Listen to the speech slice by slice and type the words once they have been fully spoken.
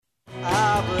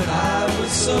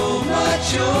so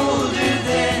much older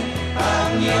then,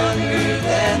 I'm younger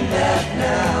than that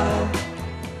now.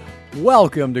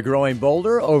 Welcome to Growing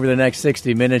Bolder. Over the next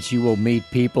 60 minutes, you will meet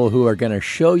people who are going to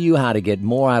show you how to get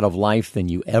more out of life than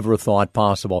you ever thought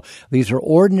possible. These are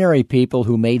ordinary people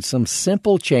who made some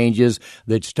simple changes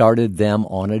that started them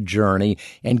on a journey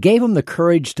and gave them the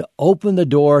courage to open the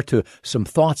door to some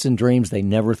thoughts and dreams they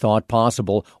never thought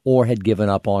possible or had given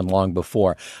up on long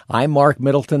before. I'm Mark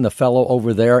Middleton. The fellow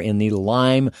over there in the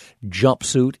lime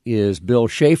jumpsuit is Bill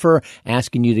Schaefer,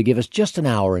 asking you to give us just an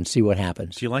hour and see what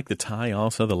happens. Do you like the tie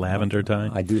also, the lavender tie?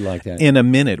 I do like that. In a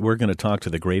minute, we're going to talk to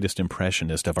the greatest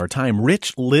impressionist of our time.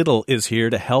 Rich Little is here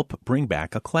to help bring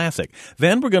back a classic.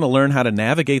 Then we're going to learn how to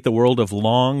navigate the world of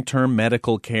long-term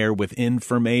medical care with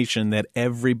information that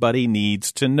everybody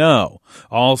needs to know.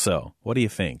 Also, what do you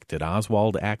think? Did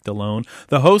Oswald act alone?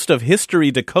 The host of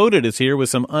History Decoded is here with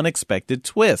some unexpected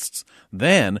twists.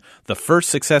 Then, the first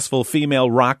successful female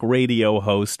rock radio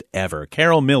host ever,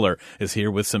 Carol Miller, is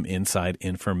here with some inside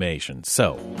information.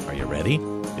 So, are you ready?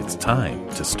 It's time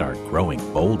to start growing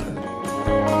bolder.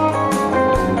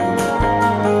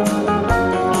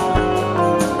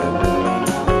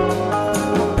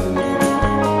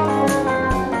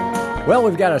 Well,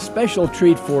 we've got a special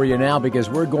treat for you now because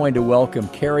we're going to welcome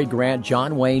Cary Grant,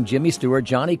 John Wayne, Jimmy Stewart,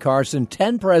 Johnny Carson,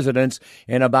 10 presidents,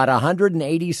 and about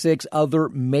 186 other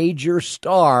major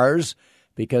stars,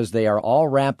 because they are all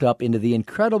wrapped up into the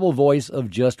incredible voice of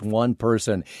just one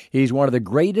person. He's one of the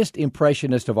greatest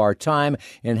impressionists of our time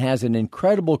and has an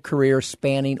incredible career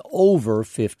spanning over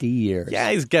 50 years. Yeah,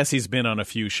 I guess he's been on a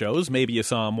few shows. Maybe you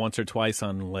saw him once or twice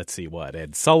on, let's see what,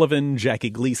 Ed Sullivan, Jackie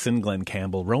Gleason, Glenn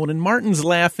Campbell, Ronan Martin's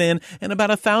Laugh-In, and about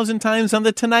 1,000 times on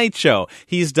The Tonight Show.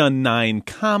 He's done 9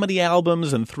 comedy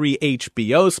albums and 3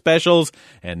 HBO specials,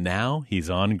 and now he's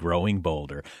on Growing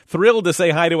Bolder. Thrilled to say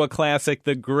hi to a classic,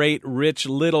 the great Rich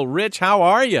Little. Rich, how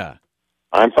are you?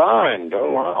 I'm fine,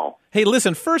 doing well. Hey,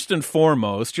 listen, first and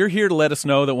foremost, you're here to let us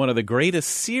know that one of the greatest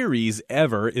series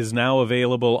ever is now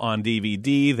available on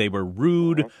DVD. They were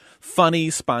rude, funny,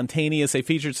 spontaneous. They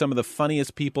featured some of the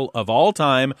funniest people of all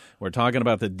time. We're talking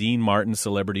about the Dean Martin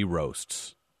Celebrity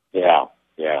Roasts. Yeah,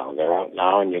 they're out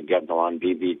now, and you get them on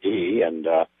DVD, and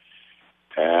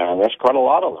there's quite a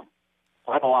lot of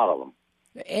them.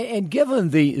 And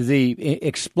given the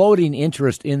exploding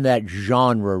interest in that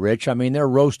genre, Rich, I mean, they're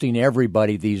roasting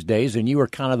everybody these days, and you were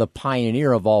kind of the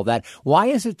pioneer of all that. Why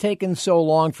has it taken so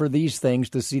long for these things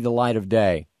to see the light of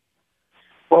day?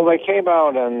 Well, they came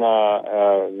out in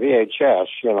VHS,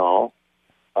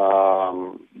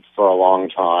 for a long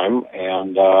time,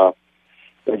 and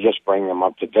they're just bringing them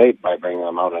up to date by bringing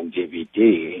them out on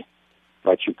DVD.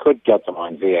 But you could get them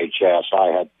on VHS.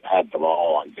 I had them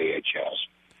all on VHS.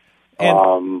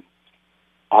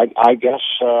 I guess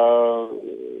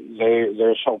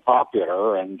they're so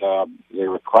popular, and the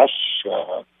requests,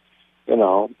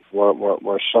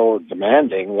 were so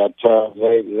demanding that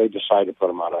they decided to put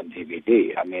them out on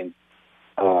DVD. I mean,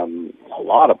 a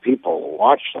lot of people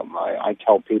watch them. I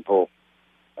tell people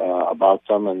about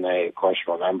them, and they, of course,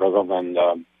 remember them and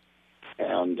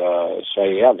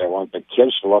say, yeah, they want the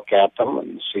kids to look at them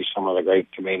and see some of the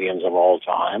great comedians of all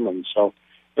time, and so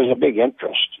there's a big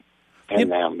interest in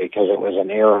them, because it was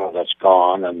an era that's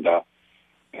gone, and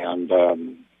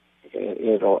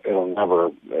it'll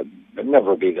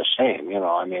never be the same.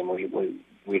 I mean,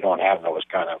 we don't have those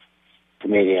kind of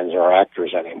comedians or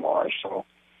actors anymore. So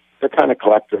they're kind of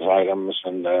collector's items,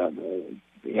 and the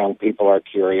young people are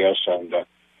curious, and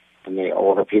the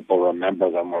older people remember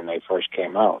them when they first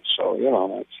came out. So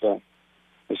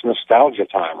it's nostalgia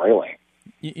time, really.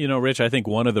 You know, Rich, I think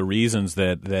one of the reasons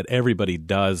that everybody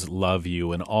does love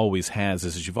you and always has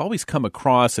is you've always come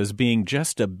across as being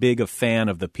just as big a fan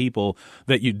of the people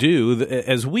that you do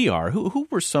as we are. Who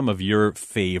were some of your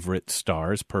favorite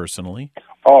stars personally?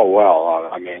 Oh, well,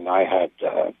 I mean, I had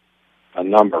a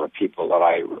number of people that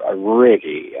I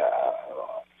really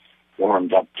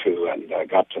warmed up to and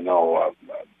got to know.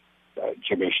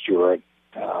 Jimmy Stewart,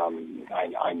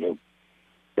 I knew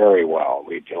very well.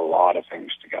 We did a lot of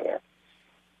things together.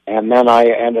 And then I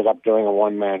ended up doing a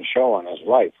one-man show on his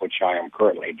life, which I am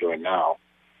currently doing now,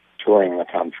 touring the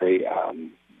country,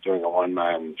 doing a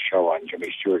one-man show on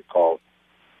Jimmy Stewart called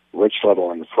Rich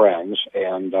Little and Friends,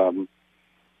 and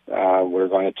we're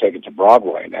going to take it to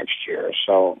Broadway next year.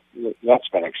 So that's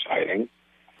been exciting.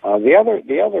 The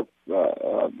other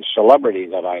celebrity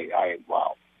that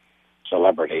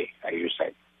celebrity, I use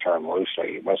that term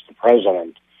loosely, was the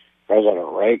President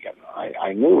Reagan.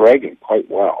 I knew Reagan quite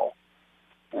well,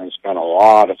 and spent a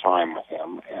lot of time with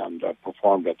him, and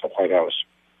performed at the White House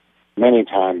many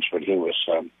times when he was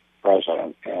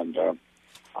president. And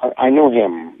I knew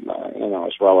him,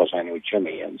 as well as I knew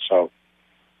Jimmy, and so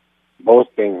both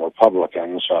being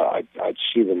Republicans, I'd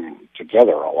see them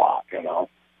together a lot,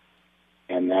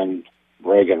 And then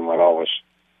Reagan would always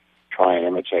try and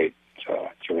imitate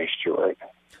Jimmy Stewart,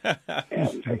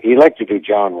 and he liked to do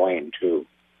John Wayne too.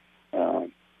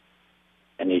 And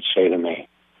he'd say to me,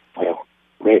 "Well,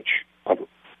 Rich, what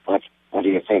do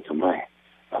you think of my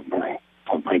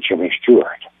Jimmy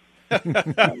Stewart?"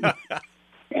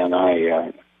 and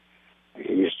I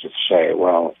used to say,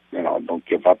 "Well, don't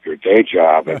give up your day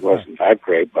job. It wasn't that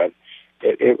great, but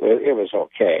it was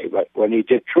okay." But when he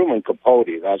did Truman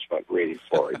Capote, that's what really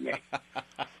floored me.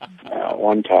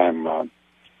 One time, the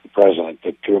president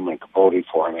did Truman Capote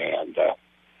for me, and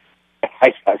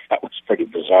I thought that was pretty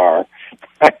bizarre.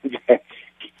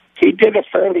 He did a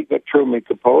fairly good Truman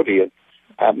Capote.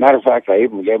 Matter of fact, I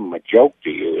even gave him a joke to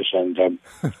use, and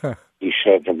he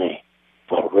said to me,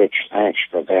 "Well, Rich, thanks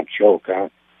for that joke.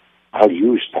 I'll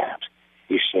use that."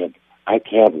 He said, "I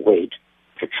can't wait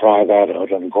to try that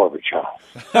out on Gorbachev."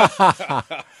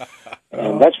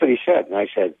 And that's what he said. And I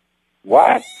said,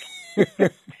 "What?"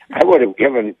 I would have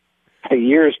given a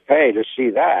year's pay to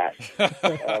see that.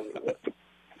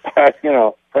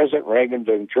 President Reagan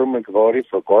doing Truman Capote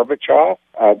for Gorbachev.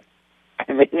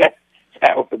 I mean,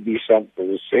 that would be something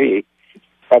to see.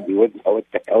 Probably wouldn't know what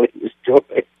the hell he was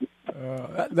doing.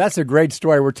 That's a great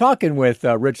story. We're talking with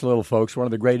Rich Little, folks, one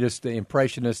of the greatest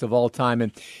impressionists of all time.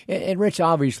 And Rich,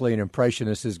 obviously, an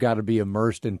impressionist has got to be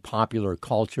immersed in popular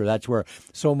culture. That's where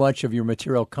so much of your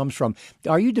material comes from.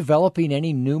 Are you developing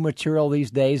any new material these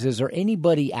days? Is there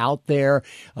anybody out there,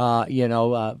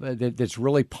 that's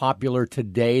really popular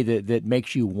today that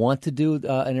makes you want to do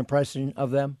an impression of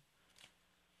them?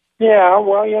 Yeah,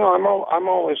 well, I'm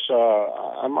always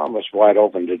wide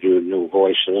open to do new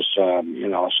voices. Some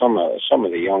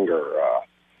of the younger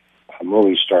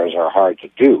movie stars are hard to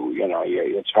do.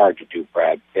 It's hard to do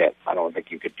Brad Pitt. I don't think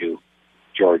you could do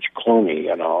George Clooney,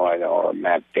 or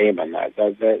Matt Damon.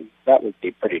 That would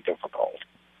be pretty difficult.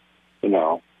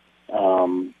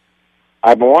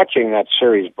 I've been watching that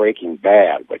series Breaking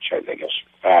Bad, which I think is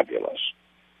fabulous.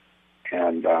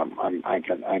 And I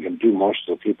can do most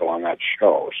of the people on that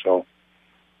show, so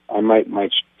I might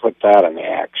put that in the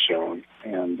act soon.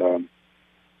 And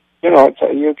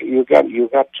you've got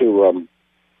to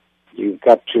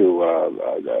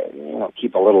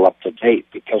keep a little up to date,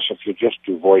 because if you just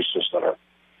do voices that are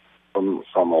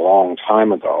from a long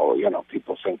time ago,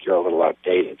 people think you're a little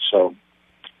outdated. So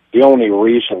the only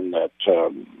reason that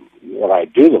I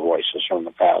do the voices from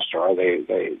the past are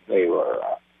they were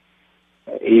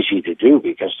easy to do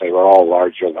because they were all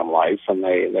larger than life, and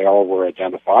they all were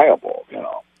identifiable, And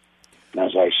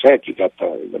as I said, you got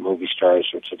the movie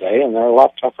stars of today, and they're a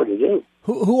lot tougher to do.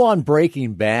 Who on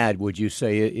Breaking Bad would you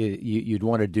say you'd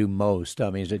want to do most? I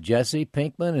mean, is it Jesse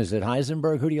Pinkman? Is it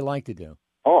Heisenberg? Who do you like to do?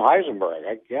 Oh, Heisenberg,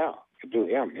 I could do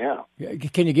him, yeah.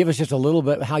 Can you give us just a little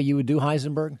bit how you would do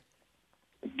Heisenberg?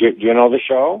 Do you know the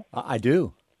show? I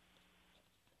do.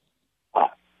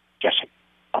 Jesse,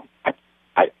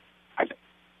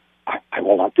 I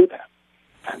will not do that,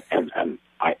 and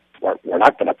we're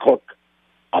not going to cook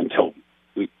until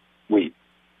we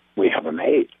have a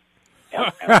maid.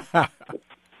 And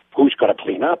who's going to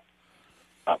clean up?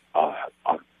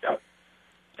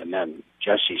 And then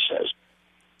Jesse says,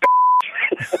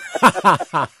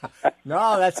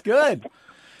 "No, that's good."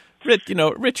 Rich,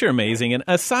 you're amazing. And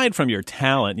aside from your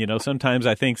talent, sometimes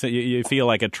I think that you feel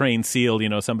like a trained seal.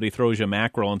 Somebody throws you a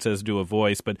mackerel and says, do a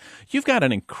voice. But you've got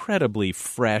an incredibly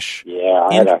fresh... Yeah,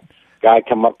 I had a guy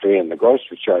come up to me in the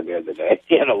grocery store the other day.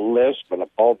 He had a lisp and a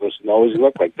bulbous nose. He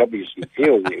looked like W.C.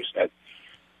 Fields. He said,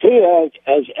 "Gee,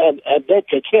 I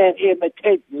bet you can't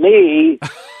imitate me."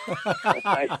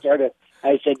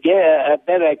 I said, "Yeah, I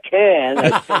bet I can."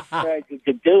 I tried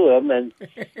to do him, and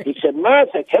he said,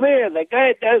 "Martha, come here. The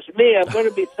guy does me. I'm going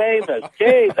to be famous."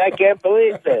 Jeez, I can't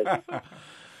believe this.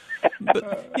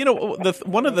 But,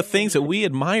 one of the things that we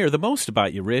admire the most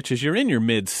about you, Rich, is you're in your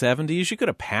mid-70s. You could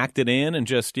have packed it in and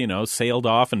just, sailed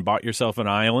off and bought yourself an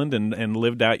island and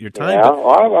lived out your time. Yeah,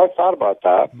 I thought about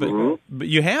that. But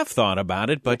you have thought about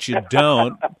it, but you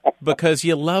don't because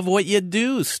you love what you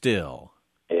do still.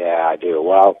 Yeah, I do.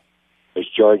 Well, as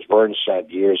George Burns said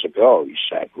years ago, he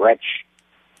said, "Rich,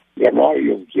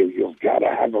 you've got to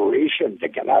have a reason to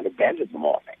get out of bed in the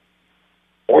morning,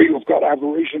 or you've got to have a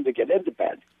reason to get into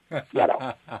bed."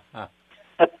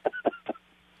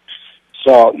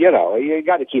 So you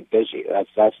got to keep busy. That's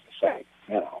the thing.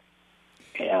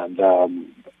 And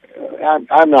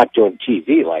I'm not doing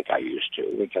TV like I used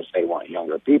to because they want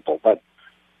younger people, but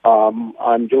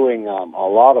I'm doing a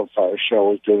lot of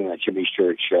shows, doing the Jimmy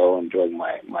Stewart show and doing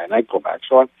my nightclub act.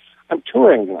 So I'm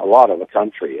touring a lot of the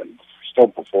country and still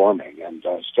performing and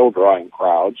still drawing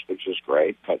crowds, which is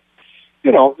great. But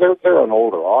they're an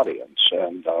older audience,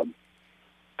 and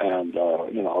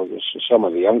some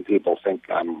of the young people think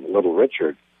I'm Little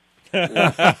Richard.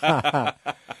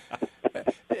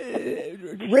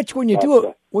 Rich, when you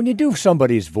do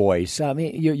somebody's voice, I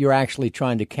mean, you're actually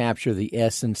trying to capture the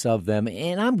essence of them,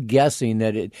 and I'm guessing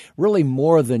that it really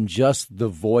more than just the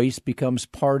voice becomes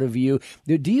part of you.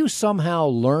 Do you somehow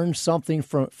learn something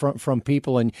from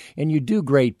people, and you do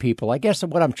great people? I guess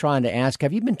what I'm trying to ask: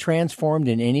 have you been transformed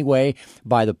in any way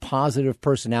by the positive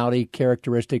personality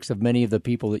characteristics of many of the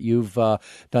people that you've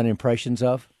done impressions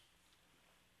of?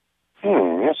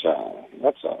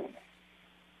 That's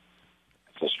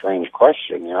a strange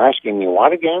question. You're asking me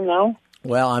what again now?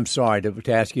 Well, I'm sorry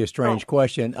to ask you a strange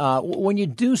question. When you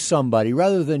do somebody,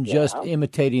 rather than just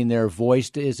imitating their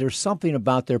voice, is there something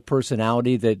about their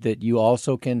personality that you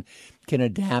also can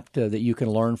adapt, that you can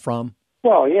learn from?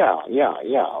 Well, yeah. I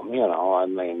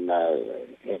mean,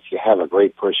 if you have a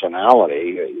great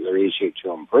personality, they're easy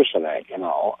to impersonate. They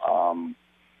don't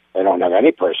have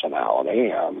any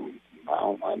personality. And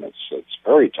it's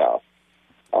very tough.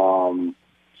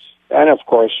 And of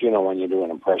course, when you do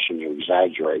an impression, you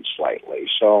exaggerate slightly.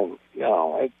 So,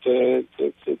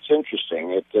 it's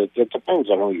interesting. It depends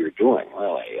on who you're doing,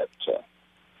 really.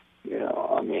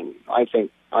 I mean, I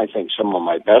think some of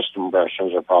my best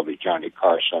impressions are probably Johnny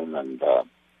Carson and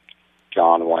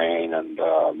John Wayne and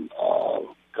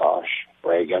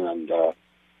Reagan, and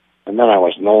then I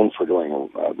was known for doing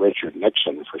Richard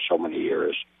Nixon for so many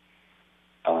years.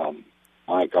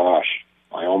 My gosh.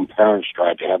 My own parents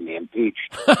tried to have me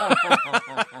impeached.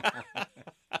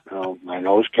 My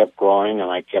nose kept growing,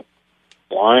 and I kept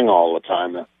lying all the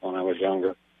time when I was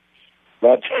younger.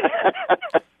 But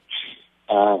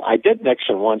I did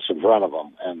Nixon once in front of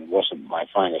him, and it wasn't my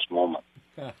finest moment.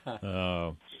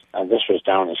 Oh. And this was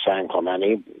down in San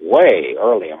Clemente, way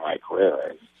early in my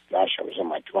career. Gosh, I was in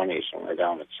my 20s, and we're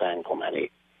down at San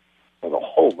Clemente with a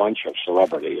whole bunch of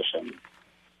celebrities, and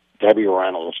Debbie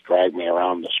Reynolds dragged me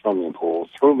around the swimming pool,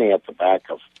 threw me at the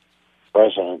back of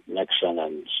President Nixon,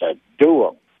 and said, "Do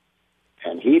him."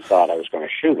 And he thought I was going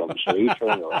to shoot him, so he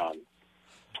turned around,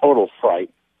 total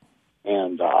fright.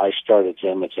 And I started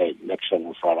to imitate Nixon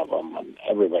in front of him, and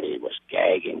everybody was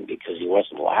gagging because he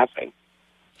wasn't laughing.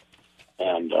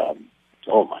 And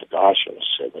oh my gosh,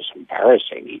 it was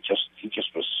embarrassing. He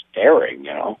just was staring,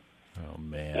 Oh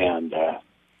man. And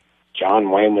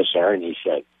John Wayne was there, and he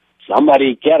said,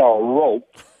 "Somebody get a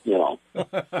rope," Yeah.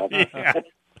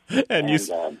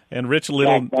 And Rich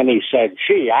Little. And he said,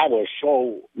 "Gee, I was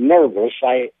so nervous,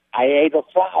 I ate a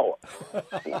flower."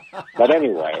 But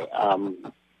anyway,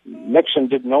 Nixon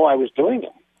didn't know I was doing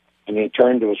it, and he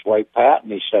turned to his wife Pat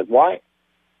and he said, "Why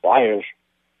is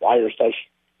this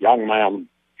young man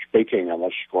speaking in a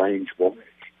strange voice?"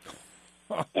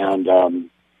 And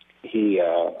he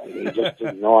just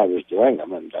didn't know I was doing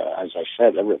them, and as I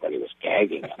said, everybody was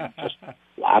gagging and just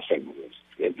laughing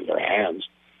with their hands.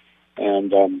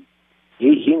 And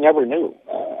he never knew.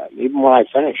 Even when I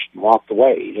finished and walked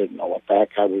away, he didn't know what the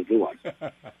heck I was doing.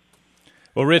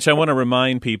 Well, Rich, I want to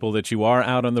remind people that you are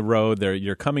out on the road.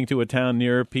 You're coming to a town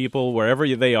near people, wherever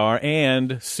they are,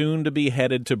 and soon to be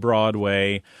headed to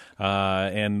Broadway.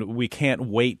 And we can't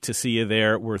wait to see you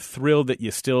there. We're thrilled that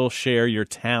you still share your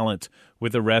talent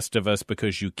with the rest of us,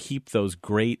 because you keep those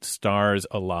great stars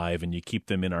alive and you keep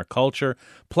them in our culture.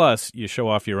 Plus, you show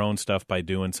off your own stuff by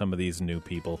doing some of these new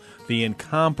people. The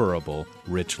incomparable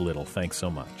Rich Little. Thanks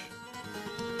so much.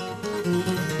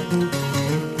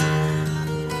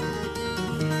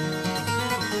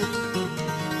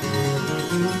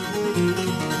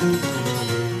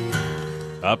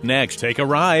 Up next, take a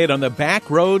ride on the back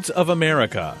roads of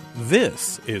America.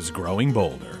 This is Growing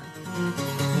Bolder.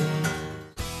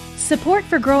 Support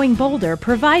for Growing Bolder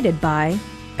provided by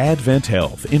Advent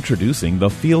Health, introducing the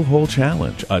Feel Whole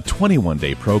Challenge, a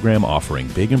 21-day program offering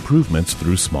big improvements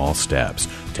through small steps.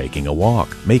 Taking a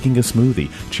walk, making a smoothie,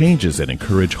 changes that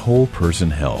encourage whole person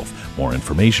health. More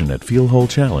information at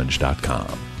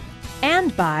feelwholechallenge.com.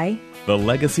 And by The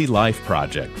Legacy Life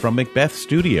Project from Macbeth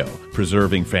Studio,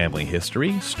 preserving family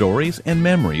history, stories, and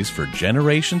memories for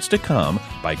generations to come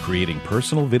by creating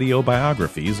personal video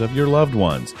biographies of your loved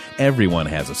ones. Everyone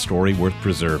has a story worth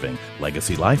preserving.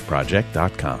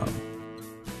 LegacyLifeProject.com.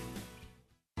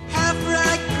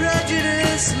 Half-right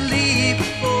prejudice, leave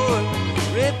before,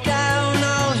 rip down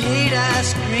all hate, I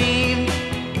scream.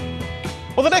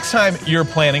 Well, the next time you're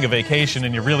planning a vacation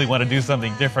and you really want to do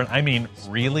something different, I mean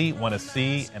really want to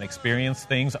see and experience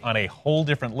things on a whole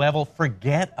different level,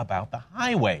 forget about the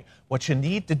highway. What you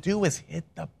need to do is hit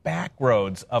the back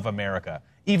roads of America.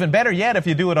 Even better yet if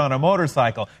you do it on a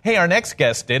motorcycle. Hey, our next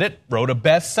guest did it, wrote a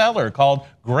bestseller called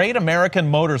Great American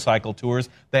Motorcycle Tours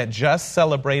that just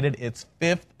celebrated its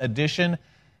 5th edition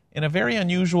in a very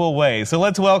unusual way. So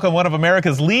let's welcome one of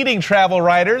America's leading travel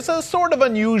writers, a sort of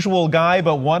unusual guy,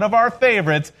 but one of our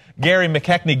favorites, Gary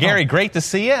McKechnie. Gary, great to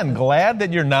see you, and glad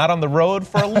that you're not on the road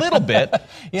for a little bit.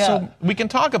 Yeah. So we can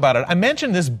talk about it. I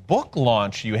mentioned this book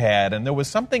launch you had, and there was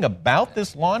something about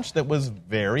this launch that was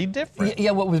very different.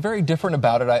 Yeah, what was very different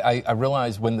about it, I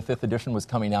realized when the 5th edition was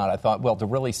coming out, I thought, well, to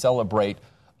really celebrate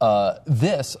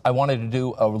this, I wanted to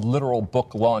do a literal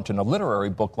book launch and a literary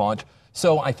book launch.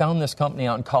 So I found this company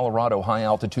out in Colorado, High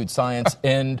Altitude Science,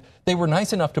 and they were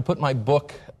nice enough to put my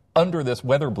book under this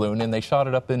weather balloon, and they shot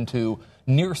it up into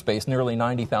near space, nearly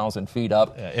 90,000 feet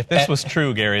up. If this was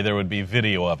true, Gary, there would be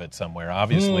video of it somewhere.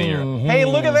 Obviously, hey,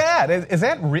 look at that. Is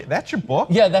that that's your book?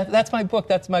 Yeah, that's my book.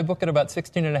 That's my book at about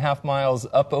 16 and a half miles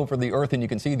up over the Earth, and you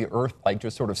can see the Earth like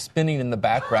just sort of spinning in the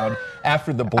background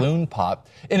after the balloon popped.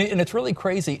 And it's really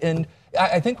crazy. And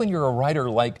I think when you're a writer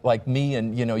like me,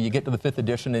 and you get to the 5th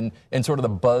edition and sort of the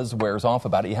buzz wears off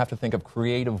about it, you have to think of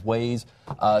creative ways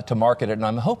to market it. And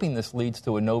I'm hoping this leads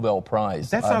to a Nobel Prize.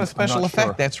 That's not a special effect.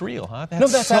 Sure. That's real, huh? No,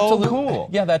 that's so absolutely cool.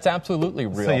 Yeah, that's absolutely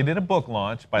real. So you did a book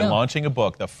launch by launching a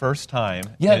book the first time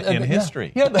in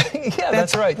history. Yeah,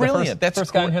 that's right. Brilliant. That's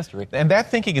first guy in history. And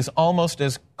that thinking is almost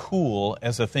as cool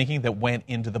as the thinking that went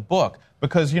into the book.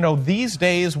 Because, these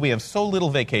days we have so little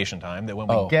vacation time that when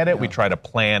we get it, we try to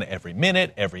plan every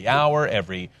minute, every hour,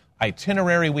 every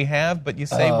itinerary we have, but you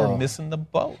say we're missing the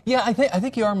boat. Yeah, I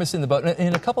think you are missing the boat.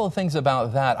 And a couple of things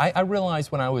about that. I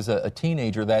realized when I was a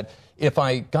teenager that if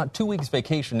I got 2 weeks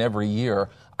vacation every year,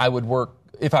 I would work.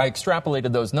 If I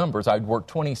extrapolated those numbers, I'd work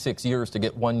 26 years to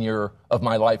get 1 year of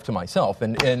my life to myself.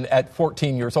 And at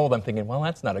 14 years old, I'm thinking, well,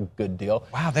 that's not a good deal.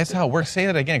 Wow, that's how it works. Say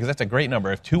that again, because that's a great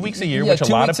number. If 2 weeks a year, which a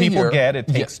lot of people get, it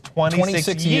takes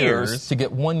 26 years to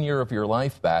get 1 year of your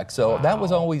life back. So that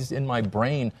was always in my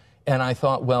brain. And I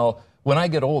thought, well, when I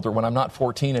get older, when I'm not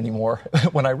 14 anymore,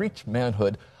 when I reach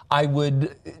manhood, I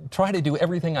would try to do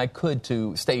everything I could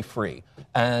to stay free.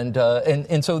 And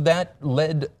so that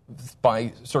led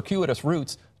by circuitous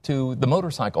routes to the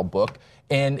motorcycle book.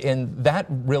 And that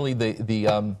really,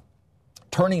 the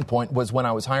turning point was when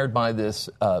I was hired by this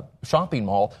shopping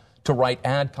mall to write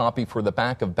ad copy for the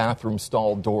back of bathroom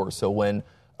stall doors. So when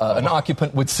an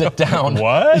occupant would sit down.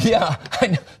 What? Yeah.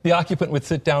 The occupant would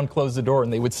sit down, close the door,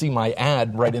 and they would see my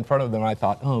ad right in front of them. And I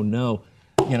thought, oh, no.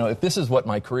 If this is what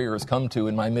my career has come to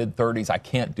in my mid-30s, I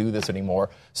can't do this anymore.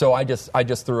 So I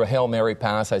just threw a Hail Mary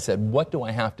pass. I said, what do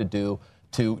I have to do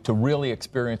to really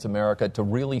experience America, to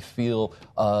really feel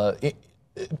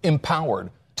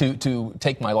empowered to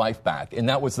take my life back? And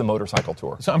that was the motorcycle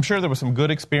tour. So I'm sure there were some good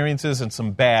experiences and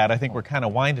some bad. I think we're kind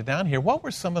of winding down here. What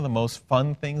were some of the most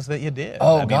fun things that you did?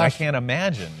 Oh, I mean, gosh. I can't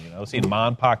imagine, seeing Ma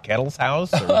and Pa Kettle's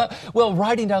house. Or... Well,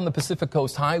 riding down the Pacific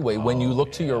Coast Highway, when you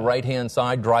look to your right-hand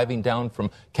side, driving down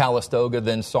from Calistoga,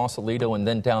 then Sausalito, and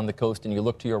then down the coast, and you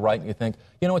look to your right and you think,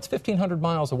 it's 1,500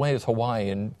 miles away is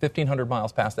Hawaii, and 1,500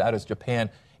 miles past that is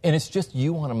Japan. And it's just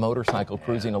you on a motorcycle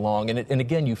cruising along. And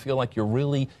again, you feel like you're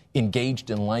really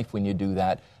engaged in life when you do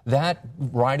that. That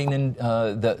riding in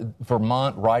the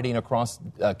Vermont, riding across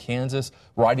Kansas,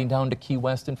 riding down to Key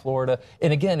West in Florida.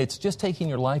 And again, it's just taking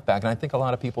your life back. And I think a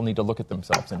lot of people need to look at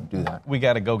themselves and do that. We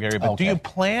got to go, Gary. But Okay. Do you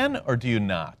plan or do you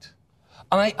not?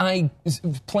 I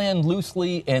plan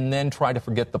loosely and then try to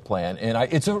forget the plan. And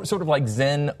it's sort of like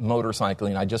Zen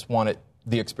motorcycling. I just want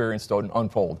the experience to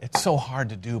unfold. It's so hard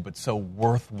to do, but so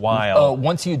worthwhile.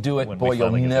 Once you do it, boy,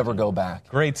 you'll never go back.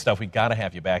 Great stuff. We got to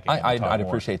have you back again. I'd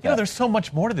appreciate that. There's so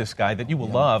much more to this guy that you will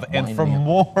love. And for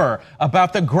more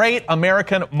about the great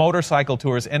American motorcycle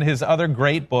tours and his other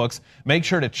great books, make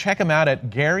sure to check him out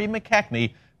at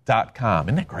GaryMcKechnie.com.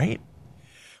 Isn't that great?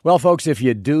 Well, folks, if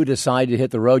you do decide to hit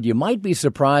the road, you might be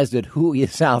surprised at who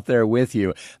is out there with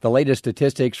you. The latest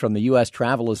statistics from the U.S.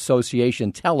 Travel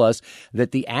Association tell us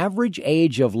that the average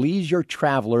age of leisure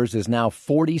travelers is now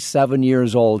 47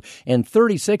 years old, and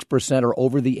 36% are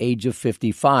over the age of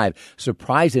 55.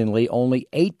 Surprisingly, only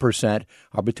 8%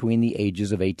 are between the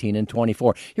ages of 18 and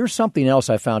 24. Here's something else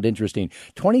I found interesting.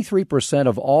 23%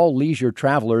 of all leisure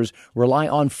travelers rely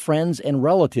on friends and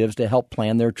relatives to help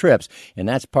plan their trips, and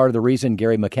that's part of the reason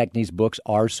Gary McKechnie's books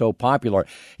are so popular.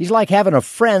 He's like having a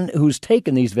friend who's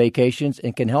taken these vacations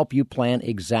and can help you plan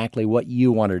exactly what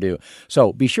you want to do.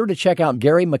 So be sure to check out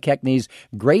Gary McKechnie's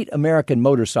Great American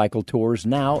Motorcycle Tours,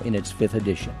 now in its 5th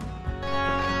edition.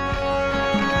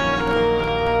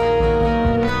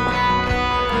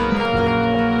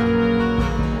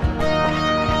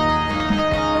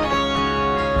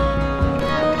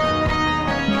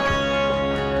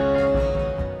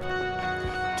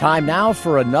 Time now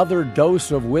for another dose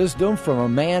of wisdom from a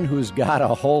man who's got a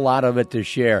whole lot of it to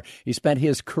share. He spent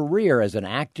his career as an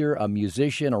actor, a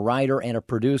musician, a writer, and a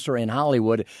producer in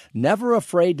Hollywood, never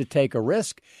afraid to take a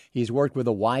risk. He's worked with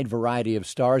a wide variety of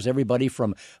stars, everybody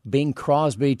from Bing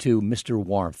Crosby to Mr.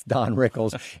 Warmth, Don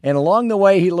Rickles. And along the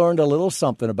way, he learned a little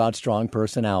something about strong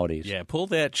personalities. Yeah, pull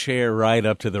that chair right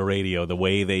up to the radio the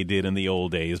way they did in the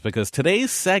old days, because today's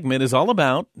segment is all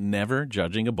about never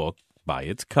judging a book by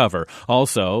its cover.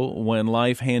 Also, when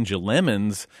life hands you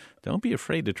lemons, don't be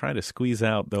afraid to try to squeeze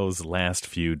out those last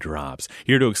few drops.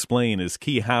 Here to explain is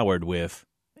Key Howard with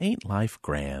Ain't Life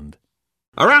Grand?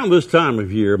 Around this time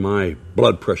of year, my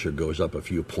blood pressure goes up a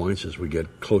few points as we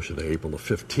get closer to April the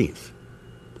 15th.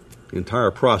 The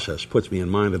entire process puts me in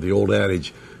mind of the old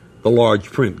adage, the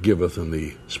large print giveth and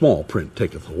the small print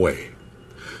taketh away.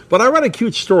 But I read a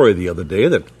cute story the other day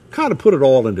that kind of put it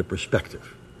all into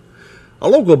perspective. A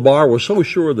local bar was so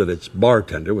sure that its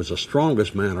bartender was the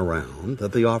strongest man around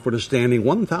that they offered a standing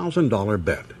 $1,000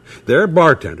 bet. Their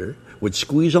bartender would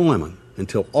squeeze a lemon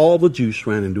until all the juice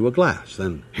ran into a glass,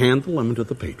 then hand the lemon to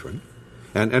the patron,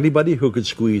 and anybody who could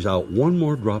squeeze out one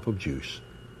more drop of juice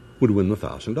would win the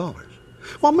 $1,000.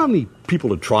 Well, many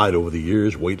people had tried over the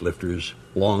years, weightlifters,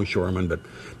 longshoremen, but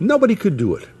nobody could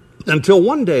do it. Until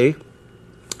one day,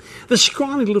 this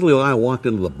scrawny little guy walked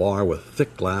into the bar with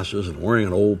thick glasses and wearing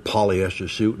an old polyester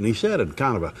suit, and he said in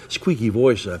kind of a squeaky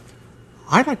voice,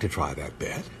 I'd like to try that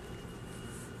bet.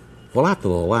 Well, after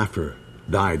the laughter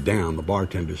died down, the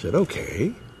bartender said,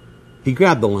 okay. He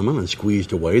grabbed the lemon and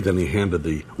squeezed away, then he handed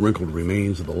the wrinkled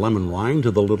remains of the lemon rind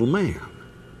to the little man.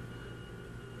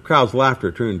 The crowd's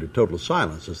laughter turned to total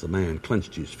silence as the man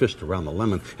clenched his fist around the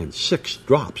lemon and 6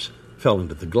 drops fell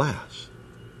into the glass.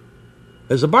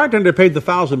 As the bartender paid the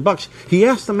 $1,000, he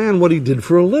asked the man what he did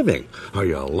for a living. Are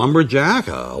you a lumberjack,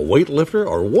 a weightlifter,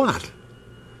 or what?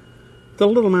 The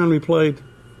little man replied,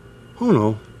 oh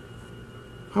no,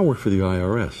 I work for the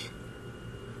IRS.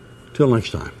 Till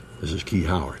next time, this is Key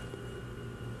Howard.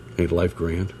 Ain't life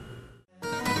grand?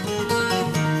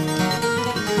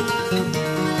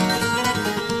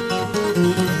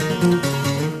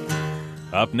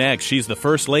 Up next, she's the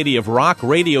first lady of rock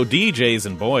radio DJs,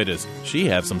 and boy, does she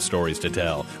have some stories to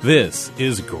tell. This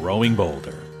is Growing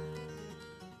Bolder.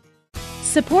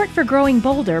 Support for Growing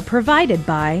Bolder provided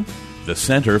by The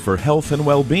Center for Health and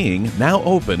Well-Being, now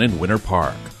open in Winter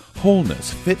Park.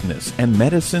 Wholeness, fitness, and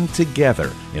medicine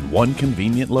together in one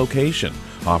convenient location,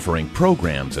 offering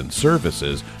programs and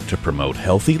services to promote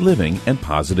healthy living and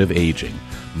positive aging.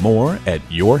 More at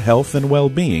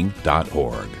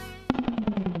yourhealthandwellbeing.org.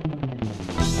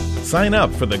 Sign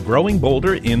up for the Growing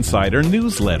Bolder Insider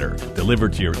newsletter,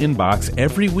 delivered to your inbox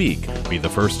every week. Be the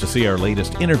first to see our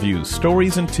latest interviews,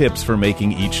 stories, and tips for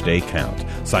making each day count.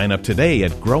 Sign up today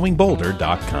at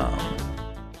growingbolder.com.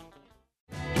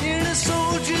 Hear the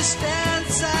soldiers stand,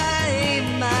 I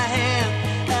aim my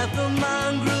hand at the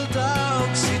mongrel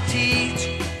dogs who teach.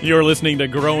 You're listening to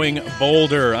Growing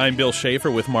Bolder. I'm Bill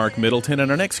Schaefer with Mark Middleton, and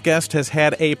our next guest has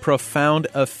had a profound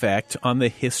effect on the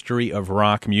history of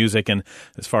rock music, and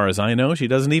as far as I know, she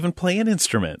doesn't even play an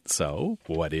instrument. So,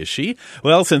 what is she?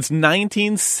 Well, since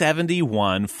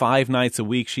 1971, 5 nights a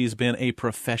week, she's been a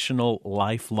professional,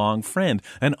 lifelong friend,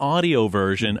 an audio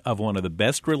version of one of the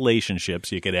best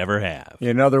relationships you could ever have.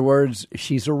 In other words,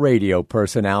 she's a radio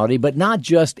personality, but not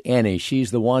just any.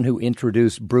 She's the one who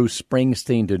introduced Bruce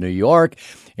Springsteen to New York,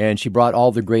 and she brought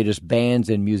all the greatest bands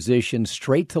and musicians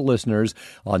straight to listeners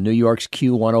on New York's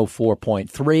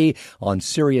Q104.3, on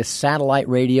Sirius Satellite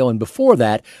Radio, and before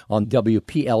that on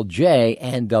WPLJ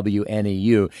and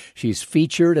WNEU. She's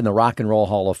featured in the Rock and Roll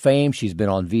Hall of Fame. She's been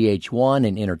on VH1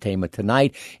 and Entertainment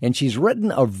Tonight, and she's written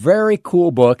a very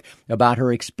cool book about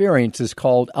her experiences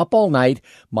called Up All Night,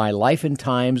 My Life and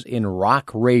Times in Rock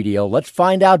Radio. Let's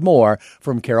find out more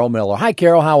from Carol Miller. Hi,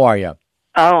 Carol. How are you?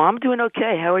 Oh, I'm doing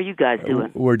okay. How are you guys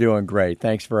doing? We're doing great.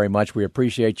 Thanks very much. We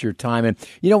appreciate your time. And,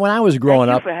 you know, when I was growing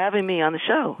up... Thank you for having me on the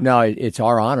show. No, it's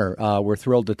our honor. We're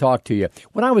thrilled to talk to you.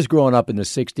 When I was growing up in the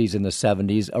 60s and the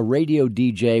 70s, a radio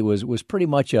DJ was pretty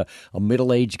much a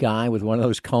middle-aged guy with one of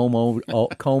those comb overs,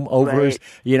 Right.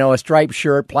 You know, a striped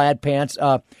shirt, plaid pants.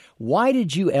 Why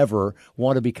did you ever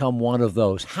want to become one of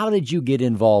those? How did you get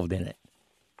involved in it?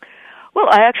 Well,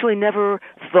 I actually never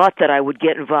thought that I would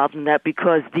get involved in that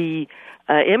because the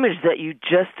image that you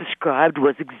just described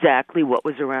was exactly what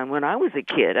was around when I was a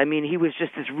kid. I mean, he was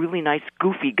just this really nice,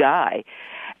 goofy guy.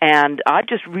 And I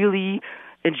just really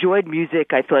enjoyed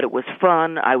music. I thought it was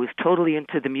fun. I was totally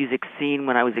into the music scene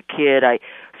when I was a kid. I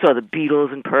saw the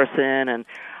Beatles in person, and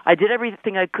I did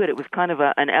everything I could. It was kind of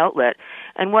an outlet.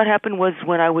 And what happened was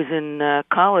when I was in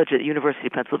college at the University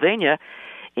of Pennsylvania,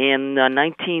 In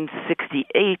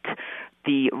 1968,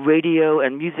 the radio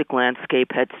and music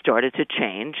landscape had started to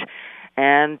change,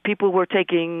 and people were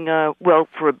taking,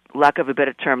 for lack of a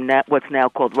better term, what's now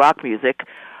called rock music,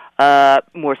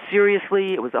 more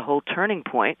seriously. It was a whole turning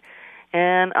point,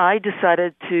 and I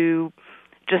decided to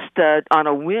just on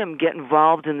a whim get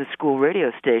involved in the school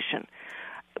radio station,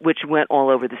 which went all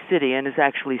over the city and is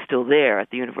actually still there at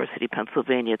the University of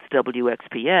Pennsylvania. It's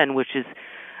WXPN, which is,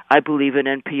 I believe, an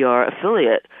NPR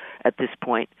affiliate at this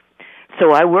point.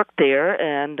 So I worked there,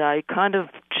 and I kind of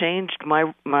changed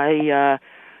my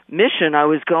mission. I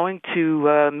was going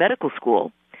to medical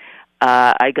school.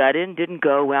 I got in, didn't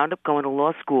go, wound up going to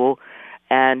law school,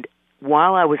 and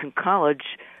while I was in college,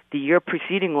 the year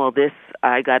preceding all this,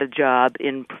 I got a job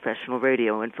in professional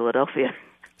radio in Philadelphia.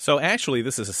 So actually,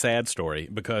 this is a sad story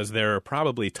because there are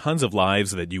probably tons of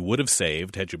lives that you would have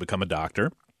saved had you become a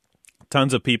doctor.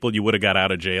 Tons of people you would have got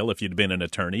out of jail if you'd been an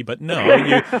attorney, but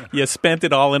no, you spent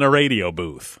it all in a radio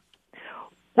booth.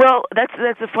 Well,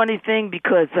 that's a funny thing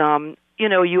because,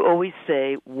 you always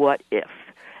say, what if?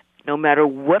 No matter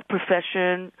what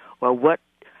profession or what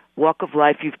walk of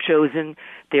life you've chosen,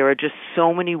 there are just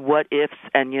so many what ifs,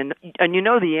 and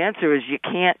the answer is you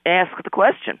can't ask the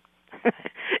question.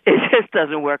 It just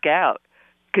doesn't work out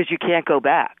because you can't go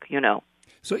back,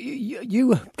 So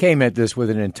you came at this with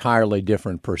an entirely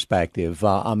different perspective.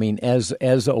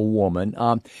 As a woman,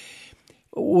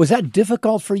 was that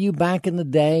difficult for you back in the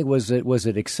day? Was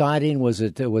it exciting? Was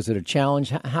it a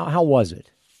challenge? How was it?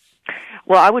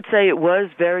 Well, I would say it was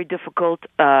very difficult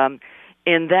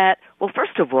in that, well,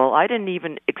 first of all, I didn't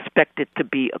even expect it to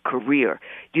be a career.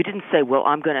 You didn't say, well,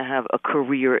 I'm going to have a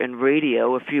career in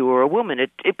radio if you were a woman.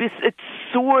 It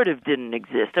sort of didn't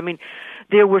exist. I mean,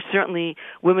 there were certainly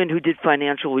women who did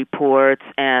financial reports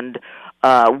and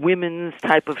women's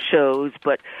type of shows,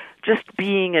 but just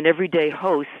being an everyday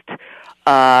host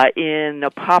in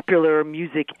a popular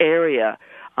music area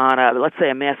on let's say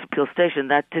a mass appeal station,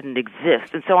 that didn't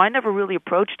exist. And so I never really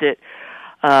approached it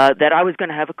that I was going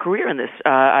to have a career in this.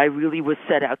 I really was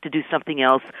set out to do something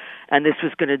else, and this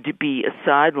was going to be a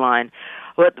sideline.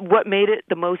 But what made it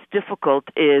the most difficult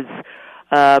is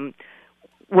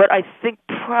what I think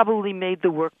probably made the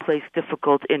workplace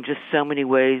difficult in just so many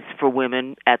ways for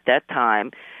women at that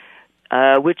time,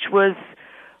 which was,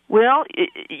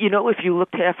 if you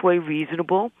looked halfway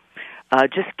reasonable,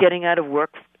 just getting out of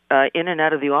work, in and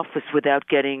out of the office without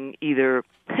getting either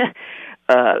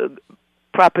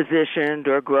propositioned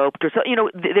or groped or so.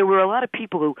 There were a lot of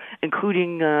people who,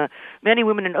 including many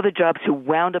women in other jobs, who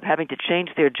wound up having to change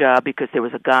their job because there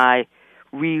was a guy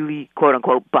really, quote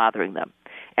unquote, bothering them,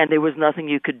 and there was nothing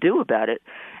you could do about it.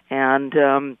 And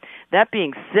that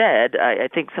being said, I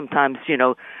think sometimes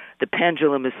the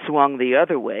pendulum is swung the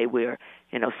other way, where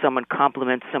someone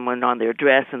compliments someone on their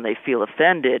dress and they feel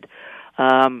offended.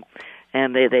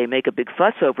 And they make a big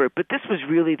fuss over it. But this was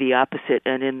really the opposite.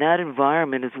 And in that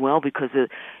environment as well, because the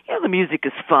music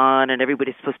is fun and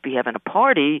everybody's supposed to be having a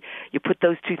party, you put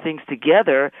those two things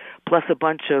together, plus a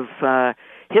bunch of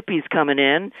hippies coming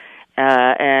in,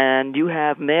 and you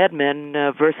have Mad Men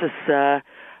versus,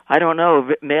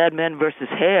 Mad Men versus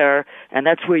hair, and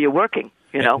that's where you're working.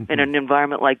 In an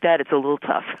environment like that, it's a little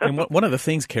tough. And one of the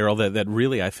things, Carol, that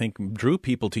really I think drew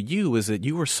people to you is that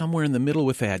you were somewhere in the middle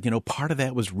with that. Part of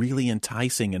that was really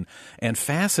enticing and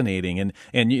fascinating. And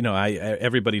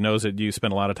everybody knows that you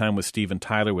spent a lot of time with Steven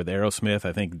Tyler with Aerosmith.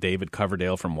 I think David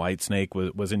Coverdale from Whitesnake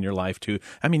was in your life too.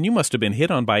 I mean, you must have been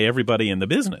hit on by everybody in the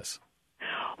business.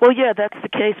 Well, yeah, that's the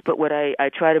case. But what I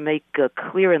try to make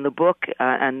clear in the book,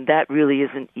 and that really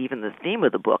isn't even the theme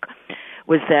of the book,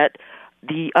 was that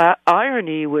the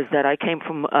irony was that I came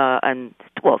from,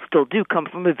 still do come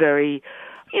from a very,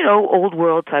 old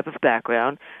world type of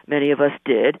background. Many of us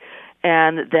did.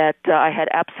 And that I had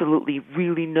absolutely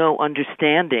really no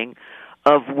understanding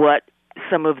of what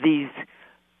some of these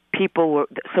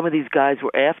guys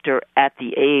were after at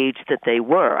the age that they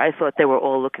were. I thought they were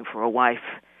all looking for a wife.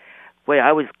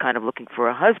 I was kind of looking for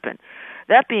a husband.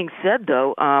 That being said,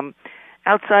 though,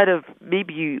 outside of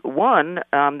maybe one,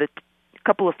 the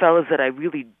couple of fellows that I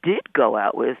really did go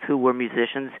out with who were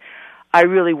musicians, I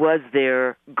really was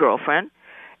their girlfriend,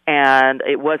 and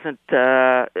it wasn't,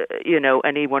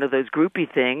 any one of those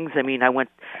groupie things. I mean,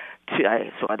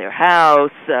 I saw their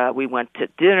house, we went to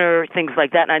dinner, things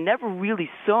like that, and I never really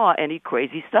saw any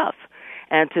crazy stuff.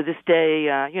 And to this day,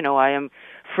 I am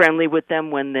friendly with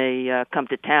them when they come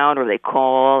to town or they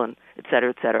call, and et cetera,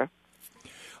 et cetera.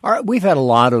 All right, we've had a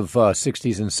lot of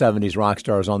 60s and 70s rock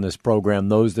stars on this program,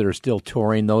 those that are still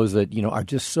touring, those that, are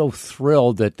just so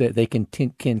thrilled that they can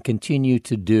continue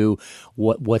to do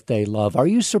what they love. Are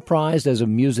you surprised as a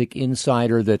music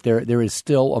insider that there is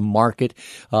still a market,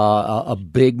 a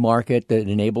big market that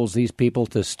enables these people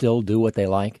to still do what they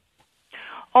like?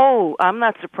 Oh, I'm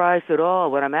not surprised at all.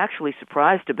 What I'm actually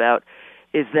surprised about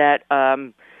is that,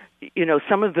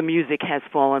 some of the music has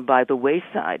fallen by the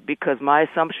wayside, because my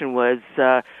assumption was,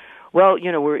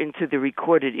 we're into the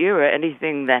recorded era.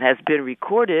 Anything that has been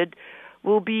recorded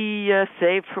will be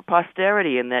saved for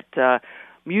posterity, and that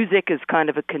music is kind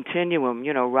of a continuum.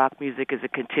 Rock music is a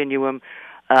continuum,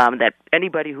 that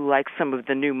anybody who likes some of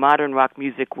the new modern rock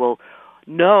music will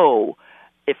know,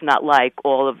 if not like,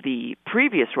 all of the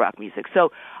previous rock music.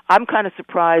 So I'm kind of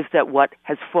surprised that what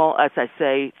has fallen, as I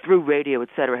say, through radio, et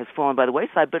cetera, has fallen by the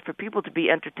wayside. But for people to be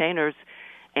entertainers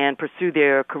and pursue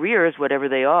their careers, whatever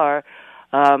they are,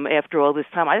 after all this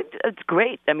time, I think it's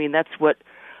great. That's what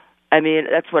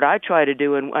I try to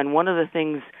do. And one of the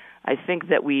things I think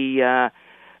that we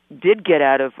did get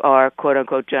out of our quote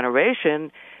unquote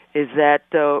generation is that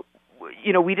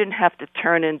we didn't have to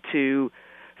turn into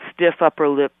stiff upper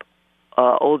lip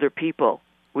older people.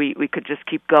 We could just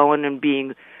keep going and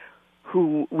being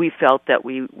who we felt that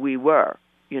we were,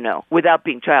 without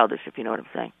being childish, if you know what I'm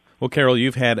saying. Well, Carol,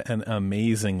 you've had an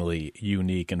amazingly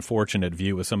unique and fortunate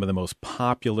view of some of the most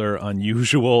popular,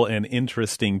 unusual, and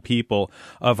interesting people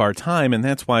of our time, and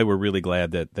that's why we're really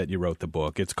glad that you wrote the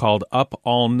book. It's called Up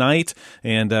All Night,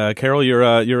 and Carol,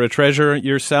 you're a treasure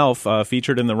yourself,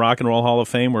 featured in the Rock and Roll Hall of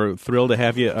Fame. We're thrilled to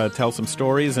have you tell some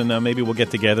stories, and maybe we'll get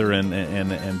together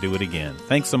and do it again.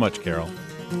 Thanks so much, Carol.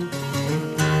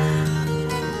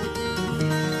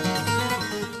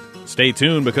 Stay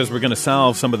tuned, because we're going to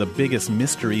solve some of the biggest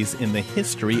mysteries in the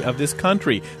history of this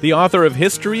country. The author of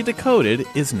History Decoded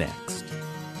is next.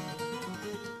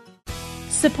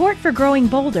 Support for Growing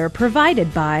Bolder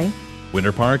provided by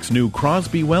Winter Park's new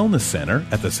Crosby Wellness Center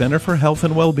at the Center for Health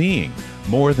and Well-Being.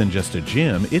 More than just a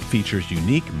gym, it features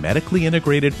unique medically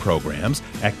integrated programs,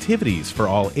 activities for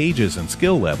all ages and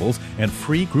skill levels, and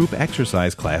free group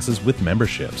exercise classes with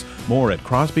memberships. More at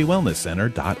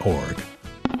crosbywellnesscenter.org.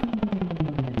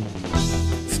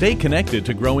 Stay connected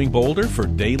to Growing Bolder for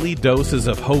daily doses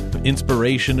of hope,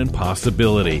 inspiration, and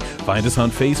possibility. Find us on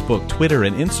Facebook, Twitter,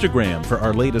 and Instagram for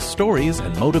our latest stories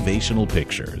and motivational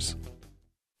pictures.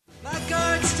 My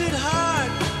guard stood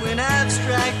hard when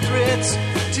abstract threats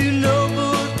too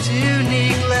noble to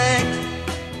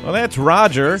neglect. Well, that's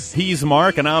Roger. He's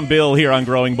Mark, and I'm Bill here on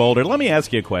Growing Bolder. Let me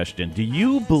ask you a question. Do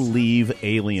you believe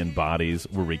alien bodies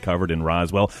were recovered in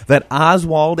Roswell? That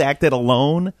Oswald acted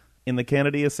alone in the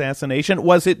Kennedy assassination?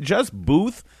 Was it just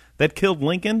Booth that killed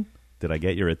Lincoln? Did I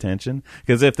get your attention?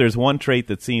 Because if there's one trait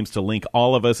that seems to link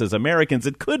all of us as Americans,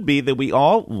 it could be that we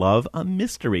all love a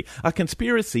mystery, a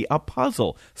conspiracy, a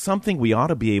puzzle, something we ought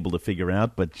to be able to figure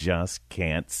out but just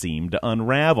can't seem to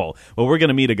unravel. Well, we're going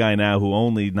to meet a guy now who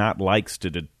only not likes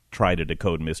to try to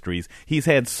decode mysteries. He's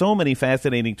had so many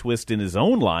fascinating twists in his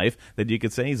own life that you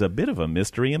could say he's a bit of a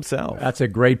mystery himself. That's a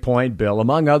great point, Bill.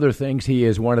 Among other things, he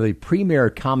is one of the premier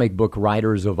comic book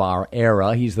writers of our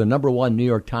era. He's the #1 New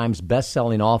York Times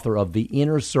best-selling author of The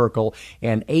Inner Circle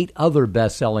and 8 other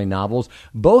best-selling novels.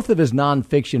 Both of his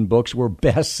nonfiction books were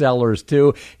bestsellers,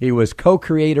 too. He was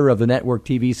co-creator of the network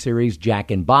TV series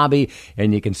Jack and Bobby,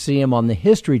 and you can see him on the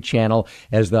History Channel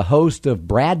as the host of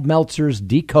Brad Meltzer's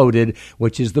Decoded,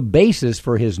 which is the basis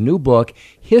for his new book,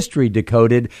 History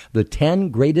Decoded, The 10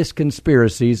 Greatest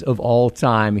Conspiracies of All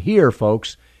Time. Here,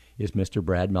 folks, is Mr.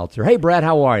 Brad Meltzer. Hey, Brad,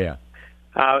 how are you?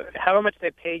 However much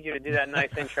they paid you to do that nice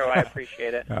intro, I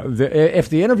appreciate it. If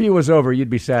the interview was over, you'd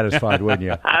be satisfied, wouldn't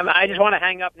you? I just want to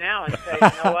hang up now and say,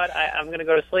 you know what, I'm going to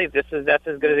go to sleep. That's as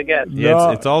good as it gets.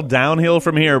 Yeah, it's all downhill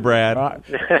from here, Brad.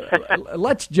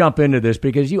 Let's jump into this,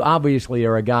 because you obviously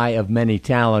are a guy of many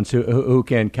talents who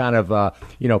can kind of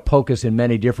poke us in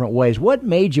many different ways. What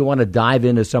made you want to dive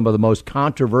into some of the most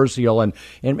controversial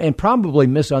and probably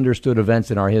misunderstood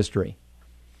events in our history?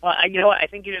 Well, I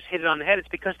think you just hit it on the head. It's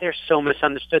because they're so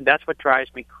misunderstood. That's what drives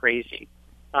me crazy.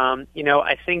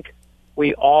 I think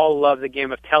we all love the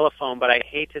game of telephone, but I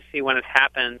hate to see when it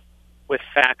happens with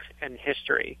facts and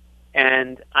history.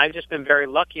 And I've just been very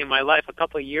lucky in my life. A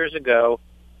couple of years ago,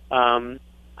 I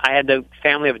had the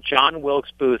family of John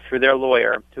Wilkes Booth, through their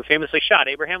lawyer, who famously shot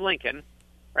Abraham Lincoln.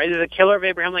 Right, the killer of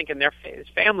Abraham Lincoln. His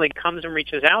family comes and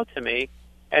reaches out to me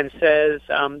and says,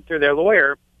 through their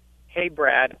lawyer, "Hey,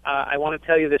 Brad, I want to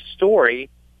tell you this story,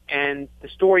 and the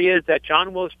story is that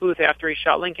John Wilkes Booth, after he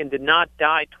shot Lincoln, did not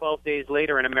die 12 days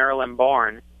later in a Maryland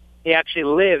barn. He actually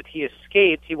lived. He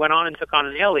escaped. He went on and took on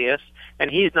an alias,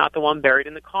 and he's not the one buried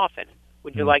in the coffin.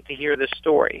 Would you like to hear this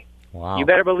story? Wow. You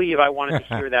better believe I wanted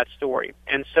to hear that story.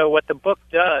 And so what the book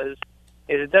does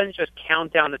is it doesn't just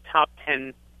count down the top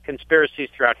 10 conspiracies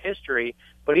throughout history,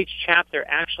 but each chapter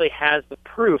actually has the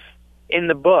proof in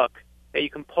the book that you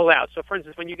can pull out. So, for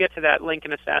instance, when you get to that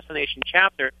Lincoln assassination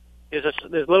chapter, there's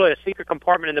literally a secret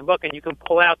compartment in the book, and you can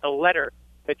pull out the letter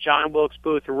that John Wilkes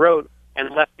Booth wrote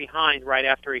and left behind right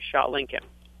after he shot Lincoln.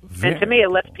 And to me, it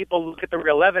lets people look at the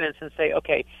real evidence and say,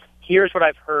 okay, here's what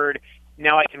I've heard.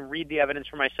 Now I can read the evidence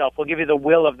for myself. We'll give you the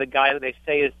will of the guy that they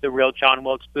say is the real John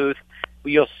Wilkes Booth.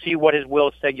 You'll see what his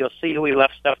will said. You'll see who he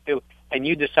left stuff to, and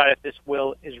you decide if this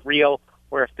will is real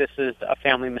or if this is a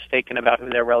family mistaken about who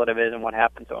their relative is and what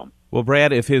happened to him. Well,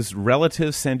 Brad, if his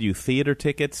relatives send you theater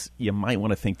tickets, you might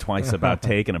want to think twice about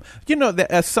taking them. You know,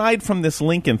 aside from this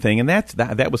Lincoln thing, and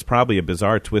that was probably a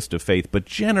bizarre twist of fate, but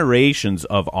generations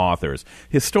of authors,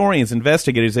 historians,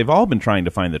 investigators, they've all been trying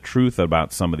to find the truth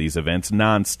about some of these events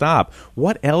nonstop.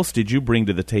 What else did you bring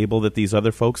to the table that these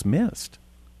other folks missed?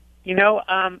 You know,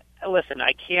 listen,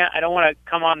 I don't want to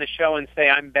come on the show and say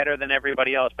I'm better than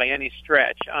everybody else by any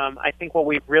stretch. I think what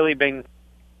we've really been,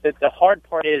 the hard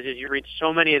part is you read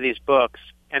so many of these books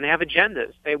and they have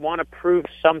agendas. They want to prove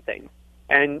something.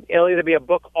 And it'll either be a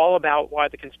book all about why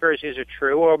the conspiracies are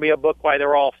true or it'll be a book why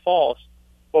they're all false.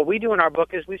 What we do in our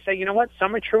book is we say, you know what,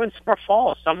 some are true and some are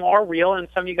false. Some are real and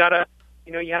some you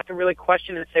have to really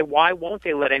question and say, why won't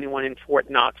they let anyone in Fort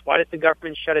Knox? Why did the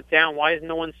government shut it down? Why has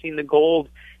no one seen the gold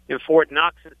in Fort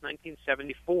Knox since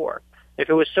 1974? If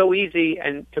it was so easy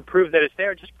and to prove that it's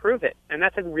there, just prove it. And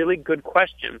that's a really good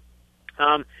question.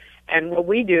 And what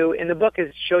we do in the book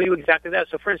is show you exactly that.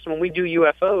 So, for instance, when we do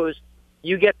UFOs,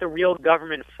 you get the real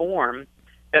government form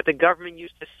that the government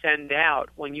used to send out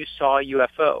when you saw a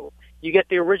UFO. You get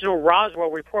the original Roswell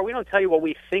report. We don't tell you what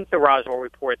we think the Roswell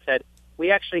report said.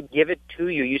 We actually give it to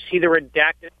you. You see the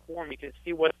redacted form. You can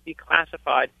see what's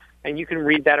declassified, and you can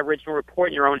read that original report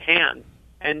in your own hand.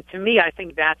 And to me, I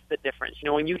think that's the difference. You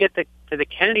know, when you get to the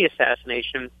Kennedy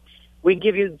assassination, we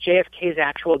give you JFK's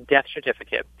actual death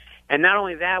certificate. And not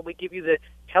only that, we give you the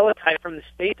teletype from the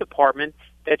State Department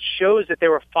that shows that they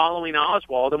were following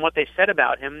Oswald and what they said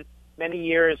about him many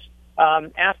years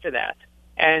after that,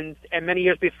 and many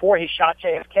years before he shot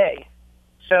JFK.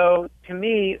 So to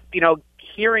me, you know,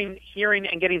 hearing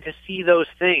and getting to see those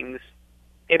things,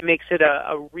 it makes it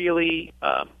a really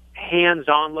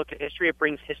hands-on look at history. It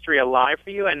brings history alive for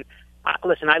you. And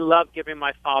listen, I love giving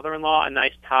my father-in-law a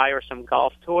nice tie or some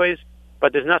golf toys,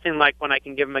 but there's nothing like when I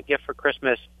can give him a gift for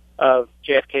Christmas of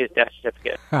JFK's death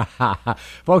certificate.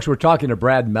 Folks, we're talking to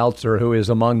Brad Meltzer, who is,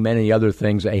 among many other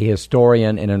things, a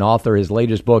historian and an author. His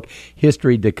latest book,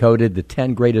 History Decoded, The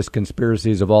 10 Greatest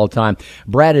Conspiracies of All Time.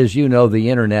 Brad, as you know, the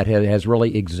Internet has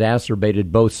really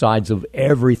exacerbated both sides of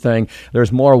everything.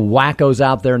 There's more wackos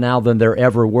out there now than there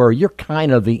ever were. You're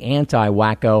kind of the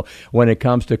anti-wacko when it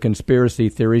comes to conspiracy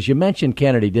theories. You mentioned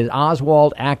Kennedy. Did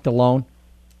Oswald act alone?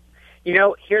 You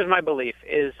know, here's my belief,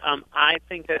 is I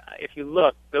think that if you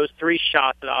look, those 3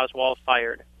 shots that Oswald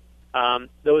fired,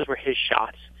 those were his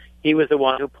shots. He was the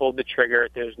one who pulled the trigger.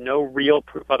 There's no real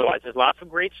proof otherwise. There's lots of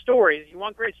great stories. You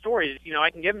want great stories, you know, I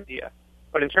can give them to you.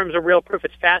 But in terms of real proof,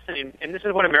 it's fascinating. And this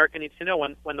is what America needs to know.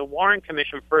 When the Warren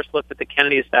Commission first looked at the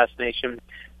Kennedy assassination,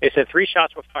 they said 3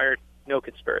 shots were fired, no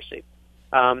conspiracy.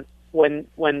 When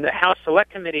the House Select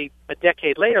Committee a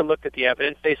decade later looked at the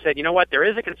evidence, they said, you know what, there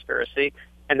is a conspiracy,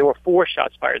 and there were 4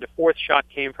 shots fired. The 4th shot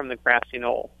came from the grassy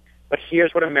knoll. But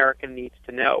here's what America needs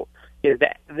to know, is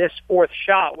that this 4th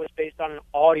shot was based on an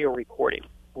audio recording. It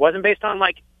wasn't based on,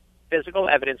 like, physical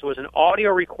evidence. It was an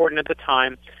audio recording at the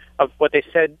time of what they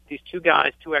said, these 2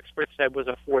 guys, 2 experts said was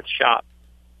a 4th shot.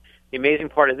 The amazing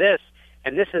part of this,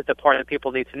 and this is the part that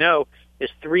people need to know, is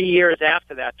 3 years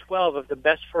after that, 12 of the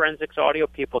best forensics audio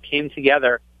people came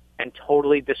together and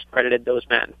totally discredited those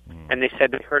men. And they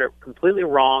said they heard it completely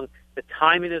wrong. The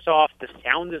timing is off. The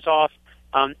sound is off.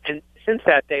 And since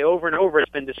that day, over and over,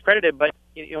 it's been discredited. But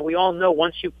you know, we all know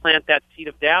once you plant that seed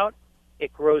of doubt,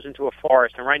 it grows into a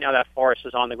forest. And right now, that forest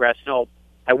is on the grassy knoll.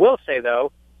 I will say,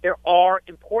 though, there are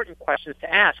important questions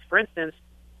to ask. For instance,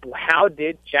 how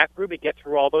did Jack Ruby get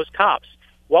through all those cops?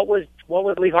 What was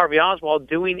Lee Harvey Oswald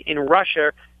doing in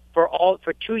Russia for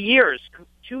 2 years?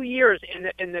 2 years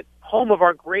in the home of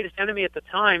our greatest enemy at the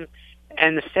time.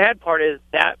 And the sad part is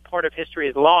that part of history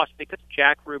is lost because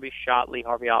Jack Ruby shot Lee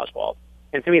Harvey Oswald.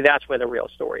 And to me, that's where the real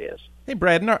story is. Hey,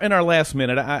 Brad, in our last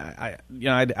minute,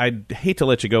 I'd hate to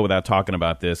let you go without talking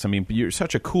about this. I mean, you're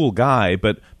such a cool guy,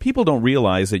 but people don't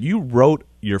realize that you wrote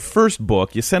your first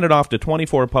book, you sent it off to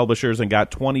 24 publishers and got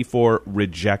 24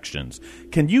 rejections.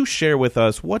 Can you share with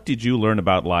us, what did you learn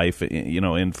about life,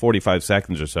 in 45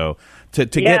 seconds or so?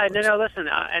 Listen,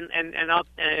 and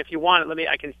if you want,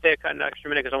 I can stay an extra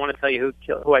minute because I want to tell you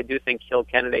who I do think killed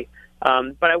Kennedy.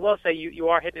 But I will say you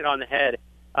are hitting it on the head.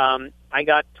 I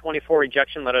got 24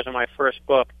 rejection letters on my first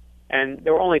book, and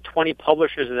there were only 20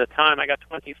 publishers at the time. I got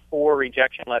 24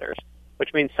 rejection letters,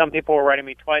 which means some people were writing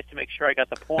me twice to make sure I got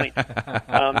the point.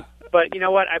 But you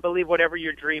know what? I believe whatever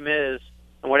your dream is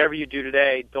and whatever you do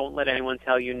today, don't let anyone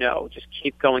tell you no. Just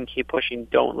keep going, keep pushing.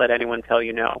 Don't let anyone tell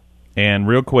you no. And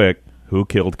real quick, who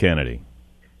killed Kennedy?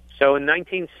 So in the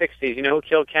 1960s, you know who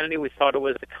killed Kennedy? We thought it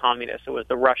was the communists. It was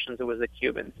the Russians. It was the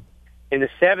Cubans. In the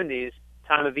 70s,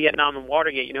 time of Vietnam and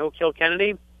Watergate, you know who killed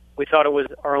Kennedy? We thought it was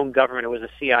our own government. It was the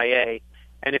CIA.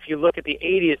 And if you look at the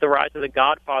 80s, the rise of the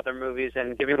Godfather movies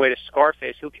and giving way to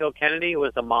Scarface, who killed Kennedy? It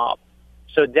was the mob.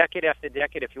 So decade after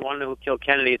decade, if you want to know who killed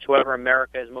Kennedy, it's whoever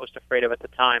America is most afraid of at the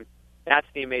time. That's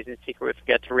the amazing secret we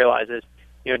forget to realize is,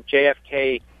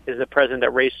 JFK is the president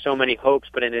that raised so many hopes,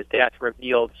 but in his death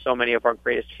revealed so many of our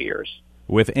greatest fears.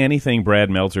 With anything Brad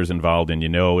Meltzer's involved in,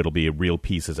 it'll be real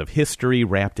pieces of history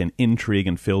wrapped in intrigue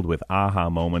and filled with aha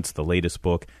moments. The latest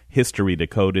book, History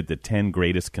Decoded, The 10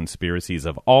 Greatest Conspiracies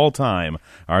of All Time.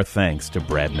 Our thanks to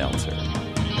Brad Meltzer.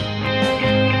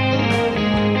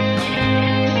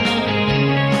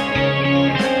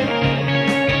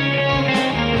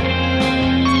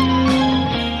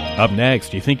 Up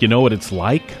next, you think you know what it's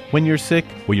like when you're sick?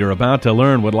 Well, you're about to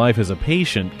learn what life as a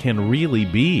patient can really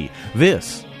be.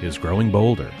 This is Growing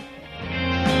Bolder.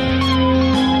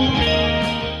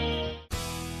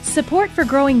 Support for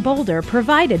Growing Bolder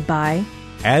provided by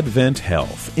Advent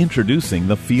Health, introducing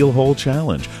the Feel Whole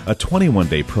Challenge, a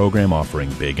 21-day program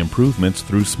offering big improvements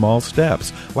through small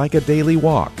steps, like a daily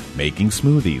walk, making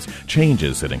smoothies,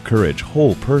 changes that encourage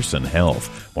whole person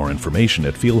health. More information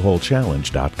at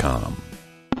feelwholechallenge.com.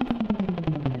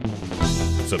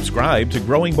 Subscribe to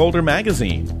Growing Bolder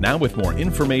magazine, now with more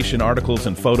information, articles,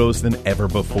 and photos than ever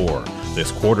before.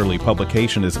 This quarterly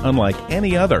publication is unlike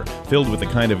any other, filled with the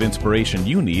kind of inspiration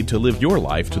you need to live your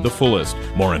life to the fullest.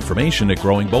 More information at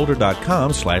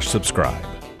growingbolder.com/subscribe.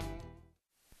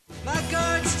 My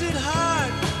guard stood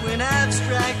hard when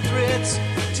abstract threats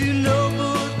too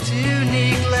noble to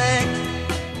neglect.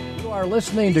 You are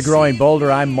listening to Growing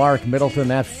Bolder. I'm Mark Middleton.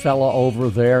 That fella over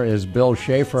there is Bill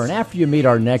Schaefer. And after you meet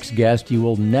our next guest, you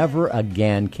will never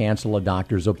again cancel a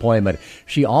doctor's appointment.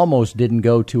 She almost didn't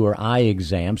go to her eye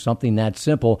exam, something that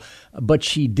simple, but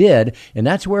she did. And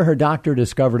that's where her doctor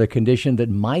discovered a condition that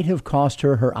might have cost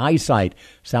her her eyesight.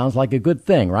 Sounds like a good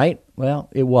thing, right? Well,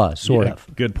 it was, sort of.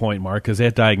 Good point, Mark, because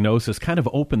that diagnosis kind of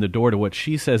opened the door to what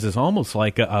she says is almost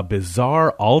like a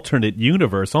bizarre alternate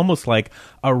universe, almost like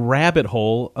a rabbit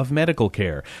hole of medical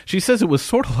care. She says it was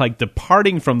sort of like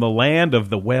departing from the land of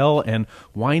the well and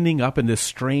winding up in this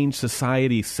strange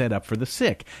society set up for the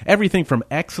sick. Everything from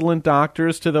excellent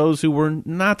doctors to those who were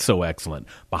not so excellent,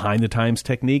 behind-the-times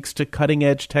techniques to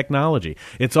cutting-edge technology.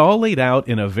 It's all laid out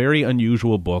in a very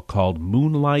unusual book called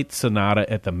Moonlight Sonata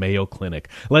at the Mayo Clinic.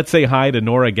 Let's say hi to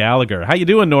Nora Gallagher. How you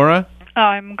doing, Nora?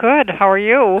 I'm good. How are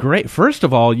you? Great. First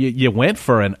of all, you went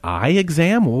for an eye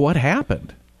exam? What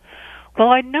happened? Well,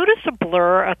 I noticed a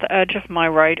blur at the edge of my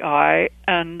right eye,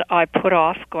 and I put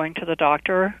off going to the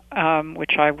doctor,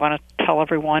 which I want to tell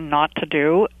everyone not to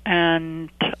do. And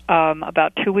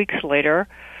about 2 weeks later,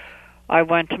 I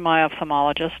went to my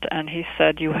ophthalmologist, and he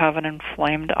said, "You have an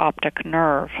inflamed optic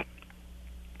nerve."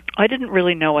 I didn't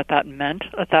really know what that meant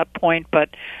at that point, but,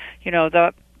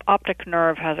 the optic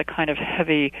nerve has a kind of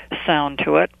heavy sound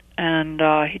to it, and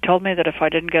he told me that if I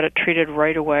didn't get it treated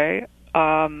right away,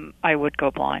 I would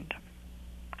go blind.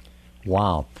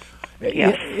 Wow.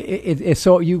 Yes.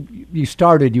 So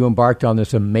you embarked on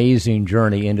this amazing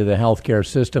journey into the healthcare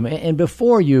system. And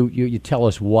before you tell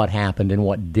us what happened and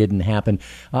what didn't happen,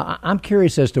 I'm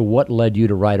curious as to what led you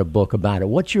to write a book about it.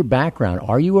 What's your background?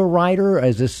 Are you a writer, or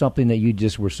is this something that you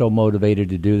just were so motivated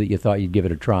to do that you thought you'd give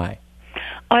it a try?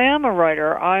 I am a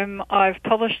writer. I've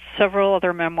published several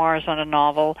other memoirs and a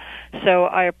novel, so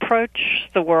I approach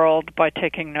the world by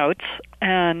taking notes,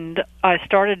 and I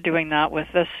started doing that with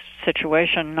this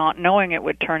situation, not knowing it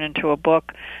would turn into a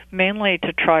book, mainly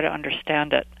to try to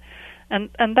understand it. And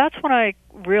that's when I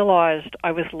realized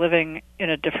I was living in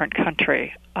a different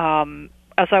country.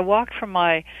 As I walked from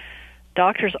my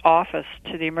doctor's office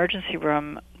to the emergency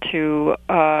room to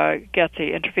get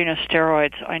the intravenous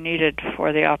steroids I needed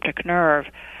for the optic nerve,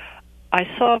 I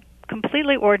saw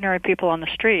completely ordinary people on the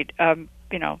street,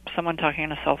 someone talking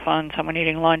on a cell phone, someone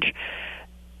eating lunch.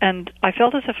 And I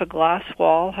felt as if a glass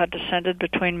wall had descended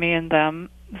between me and them,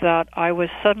 that I was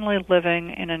suddenly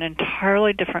living in an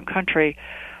entirely different country.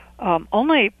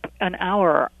 Only an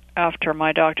hour after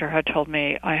my doctor had told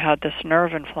me I had this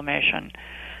nerve inflammation,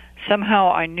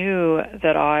 somehow I knew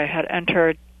that I had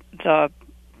entered the,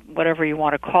 whatever you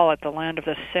want to call it, the land of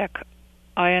the sick.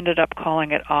 I ended up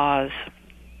calling it Oz.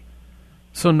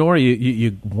 So, Nora,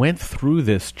 you went through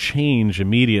this change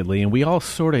immediately, and we all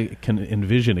sort of can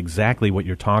envision exactly what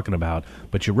you're talking about.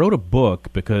 But you wrote a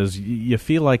book because you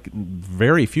feel like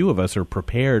very few of us are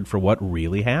prepared for what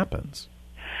really happens.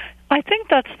 I think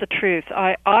that's the truth.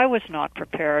 I was not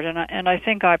prepared, and I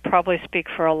think I probably speak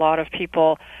for a lot of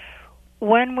people.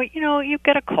 When you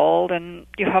get a cold and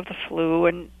you have the flu,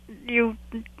 and you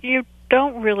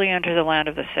don't really enter the land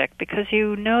of the sick because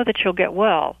you know that you'll get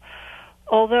well.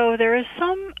 Although there's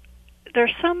some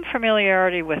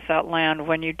familiarity with that land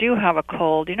when you do have a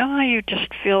cold. You know how you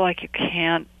just feel like you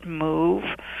can't move,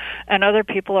 and other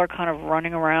people are kind of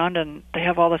running around and they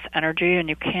have all this energy, and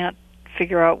you can't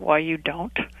figure out why you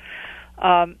don't.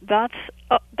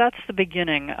 That's the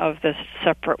beginning of this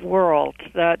separate world,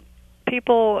 that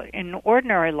people in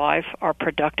ordinary life are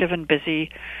productive and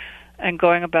busy and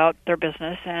going about their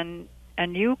business, and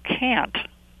you can't.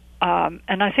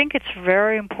 And I think it's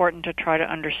very important to try to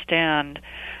understand,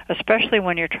 especially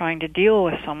when you're trying to deal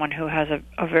with someone who has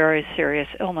a very serious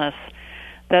illness,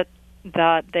 that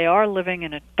they are living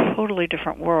in a totally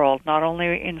different world, not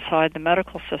only inside the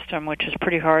medical system, which is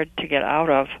pretty hard to get out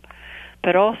of,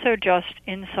 but also just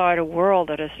inside a world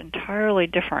that is entirely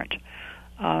different.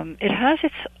 It has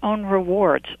its own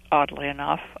rewards, oddly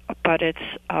enough, but it's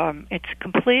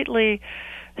completely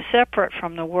separate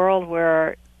from the world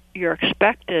where you're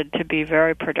expected to be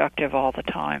very productive all the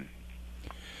time.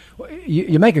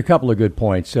 You make a couple of good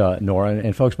points, Nora.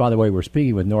 And folks, by the way, we're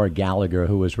speaking with Nora Gallagher,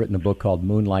 who has written a book called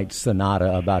Moonlight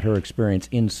Sonata about her experience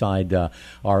inside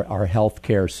our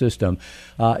healthcare system.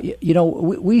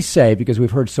 We say, because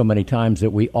we've heard so many times,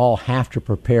 that we all have to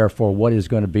prepare for what is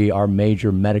going to be our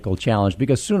major medical challenge,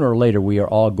 because sooner or later we are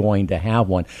all going to have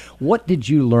one. What did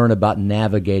you learn about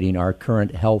navigating our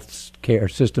current health care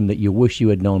system that you wish you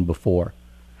had known before?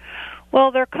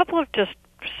 Well, there are a couple of just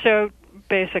so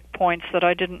basic points that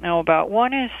I didn't know about.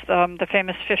 One is the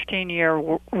famous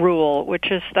 15-year rule,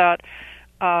 which is that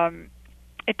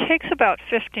it takes about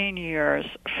 15 years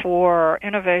for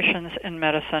innovations in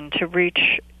medicine to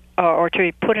reach or to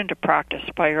be put into practice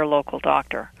by your local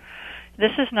doctor.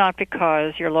 This is not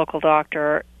because your local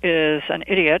doctor is an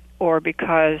idiot or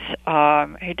because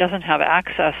he doesn't have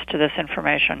access to this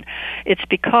information. It's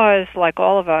because, like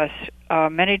all of us,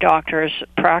 many doctors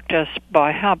practice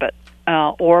by habit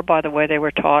or by the way they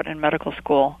were taught in medical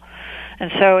school.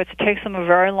 And so it takes them a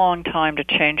very long time to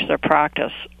change their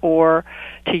practice or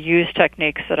to use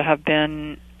techniques that have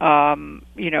been, shown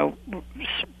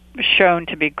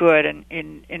to be good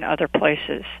in other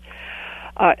places.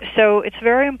 So it's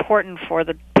very important for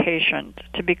the patient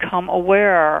to become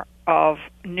aware of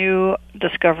new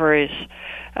discoveries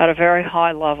at a very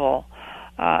high level.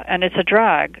 And it's a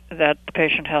drag that the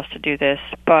patient has to do this,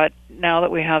 but now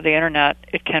that we have the Internet,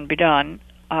 it can be done.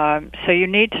 So you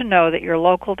need to know that your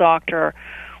local doctor,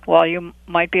 while you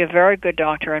might be a very good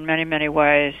doctor in many, many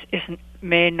ways,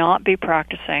 may not be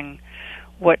practicing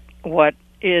what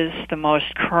is the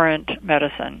most current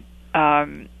medicine.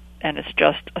 And it's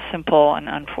just a simple and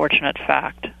unfortunate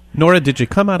fact. Nora, did you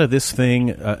come out of this thing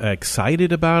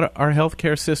excited about our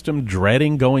healthcare system,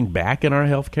 dreading going back in our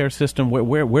healthcare system?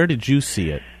 Where did you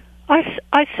see it?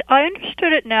 I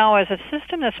understood it now as a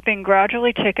system that's being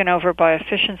gradually taken over by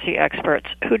efficiency experts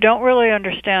who don't really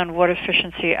understand what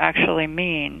efficiency actually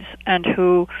means and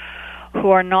who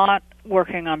are not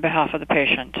working on behalf of the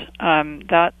patient.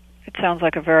 That it sounds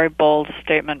like a very bold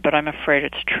statement, but I'm afraid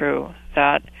it's true.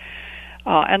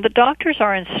 And the doctors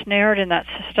are ensnared in that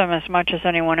system as much as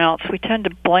anyone else. We tend to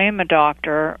blame a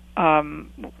doctor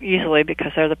easily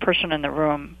because they're the person in the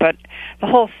room. But the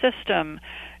whole system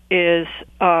is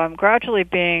gradually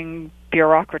being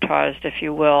bureaucratized, if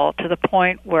you will, to the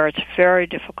point where it's very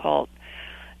difficult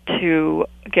to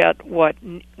get what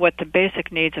the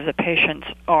basic needs of the patients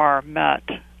are met.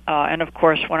 And, of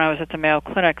course, when I was at the Mayo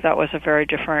Clinic, that was a very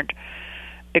different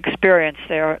experience.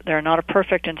 They're not a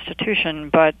perfect institution,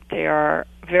 but they are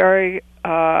very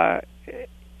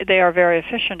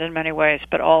efficient in many ways,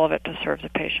 but all of it to serve the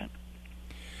patient.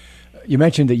 You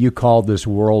mentioned that you called this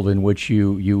world in which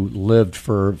you lived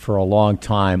for a long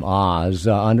time Oz.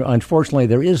 Unfortunately,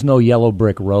 there is no yellow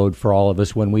brick road for all of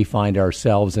us when we find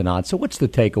ourselves in Oz. So what's the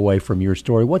takeaway from your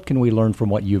story? What can we learn from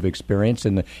what you've experienced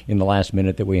in the last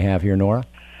minute that we have here, Nora?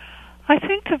 I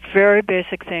think the very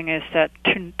basic thing is that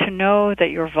to know that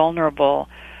you're vulnerable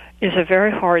is a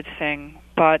very hard thing,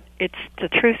 but the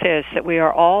truth is that we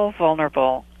are all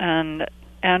vulnerable and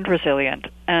resilient,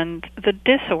 and the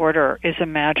disorder is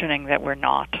imagining that we're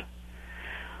not.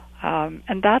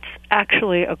 And that's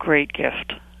actually a great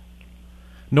gift.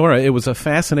 Nora, it was a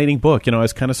fascinating book. I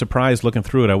was kind of surprised looking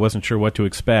through it. I wasn't sure what to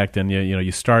expect, and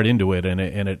you start into it, and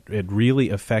it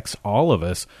really affects all of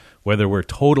us, whether we're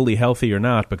totally healthy or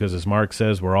not, because as Mark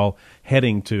says, we're all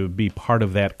heading to be part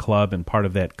of that club and part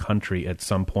of that country at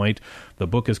some point. The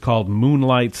book is called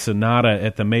Moonlight Sonata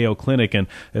at the Mayo Clinic, and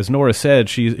as Nora said,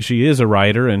 she is a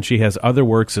writer, and she has other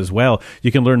works as well.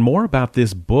 You can learn more about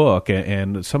this book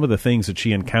and some of the things that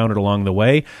she encountered along the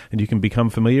way, and you can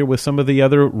become familiar with some of the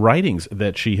other writings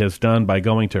that she has done by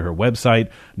going to her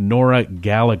website,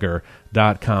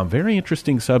 noragallagher.com. Very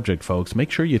interesting subject, folks.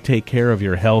 Make sure you take care of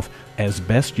your health as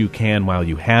best you can while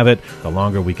you have it. The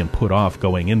longer we can put off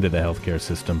going into the healthcare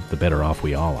system, the better off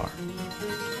we all are.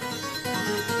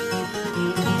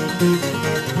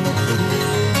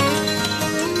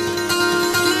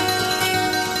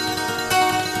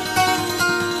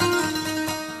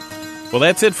 Well,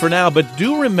 that's it for now, but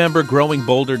do remember Growing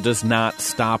Bolder does not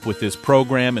stop with this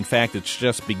program. In fact, it's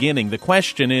just beginning. The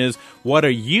question is, what are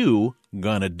you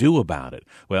going to do about it?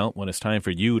 Well, when it's time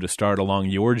for you to start along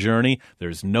your journey,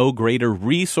 there's no greater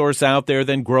resource out there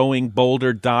than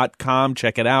growingbolder.com.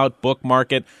 Check it out,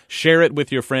 bookmark it, share it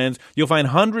with your friends. You'll find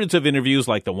hundreds of interviews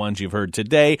like the ones you've heard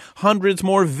today, hundreds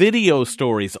more video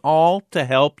stories, all to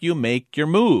help you make your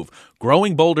move.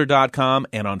 growingbolder.com,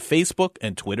 and on Facebook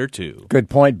and Twitter, too. Good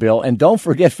point, Bill. And don't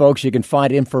forget, folks, you can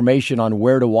find information on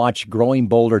where to watch Growing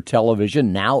Bolder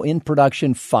television, now in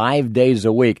production 5 days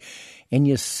a week. And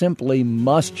you simply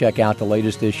must check out the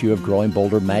latest issue of Growing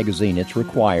Bolder magazine. It's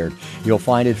required. You'll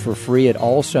find it for free at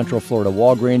all Central Florida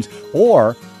Walgreens,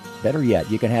 or better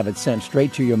yet, you can have it sent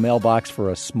straight to your mailbox for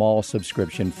a small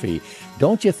subscription fee.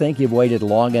 Don't you think you've waited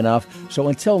long enough? So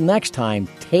until next time,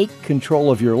 take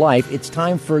control of your life. It's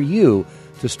time for you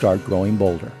to start Growing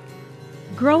Bolder.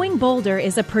 Growing Bolder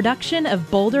is a production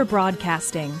of Bolder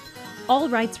Broadcasting. All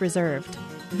rights reserved.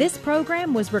 This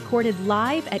program was recorded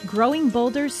live at Growing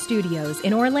Boulder's studios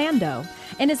in Orlando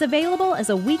and is available as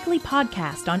a weekly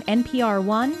podcast on NPR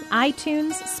One,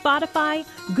 iTunes, Spotify,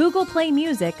 Google Play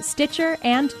Music, Stitcher,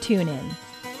 and TuneIn.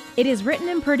 It is written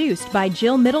and produced by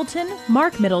Jill Middleton,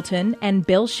 Mark Middleton, and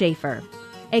Bill Schaefer.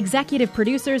 Executive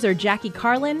producers are Jackie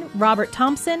Carlin, Robert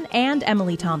Thompson, and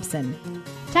Emily Thompson.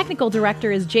 Technical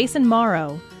director is Jason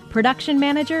Morrow. Production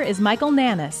manager is Michael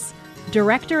Nannis.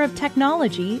 Director of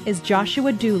Technology is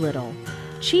Joshua Doolittle.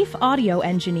 Chief Audio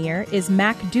Engineer is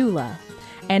Mac Dula.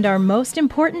 And our most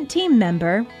important team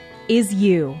member is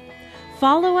you.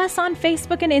 Follow us on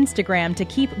Facebook and Instagram to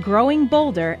keep growing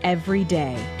bolder every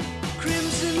day.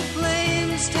 Crimson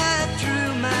flames tied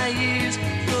through my ears,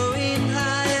 flowing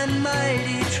high and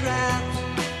mighty traps.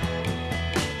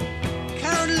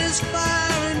 Countless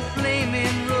fire and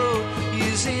flaming road,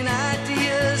 using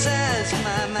ideas as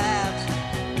my maps.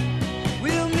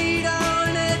 We'll meet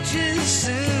on edges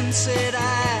soon, said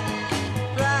I,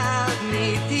 proud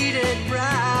neath heated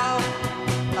brow.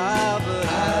 Ah, but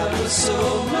I was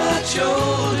so much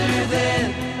older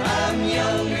then.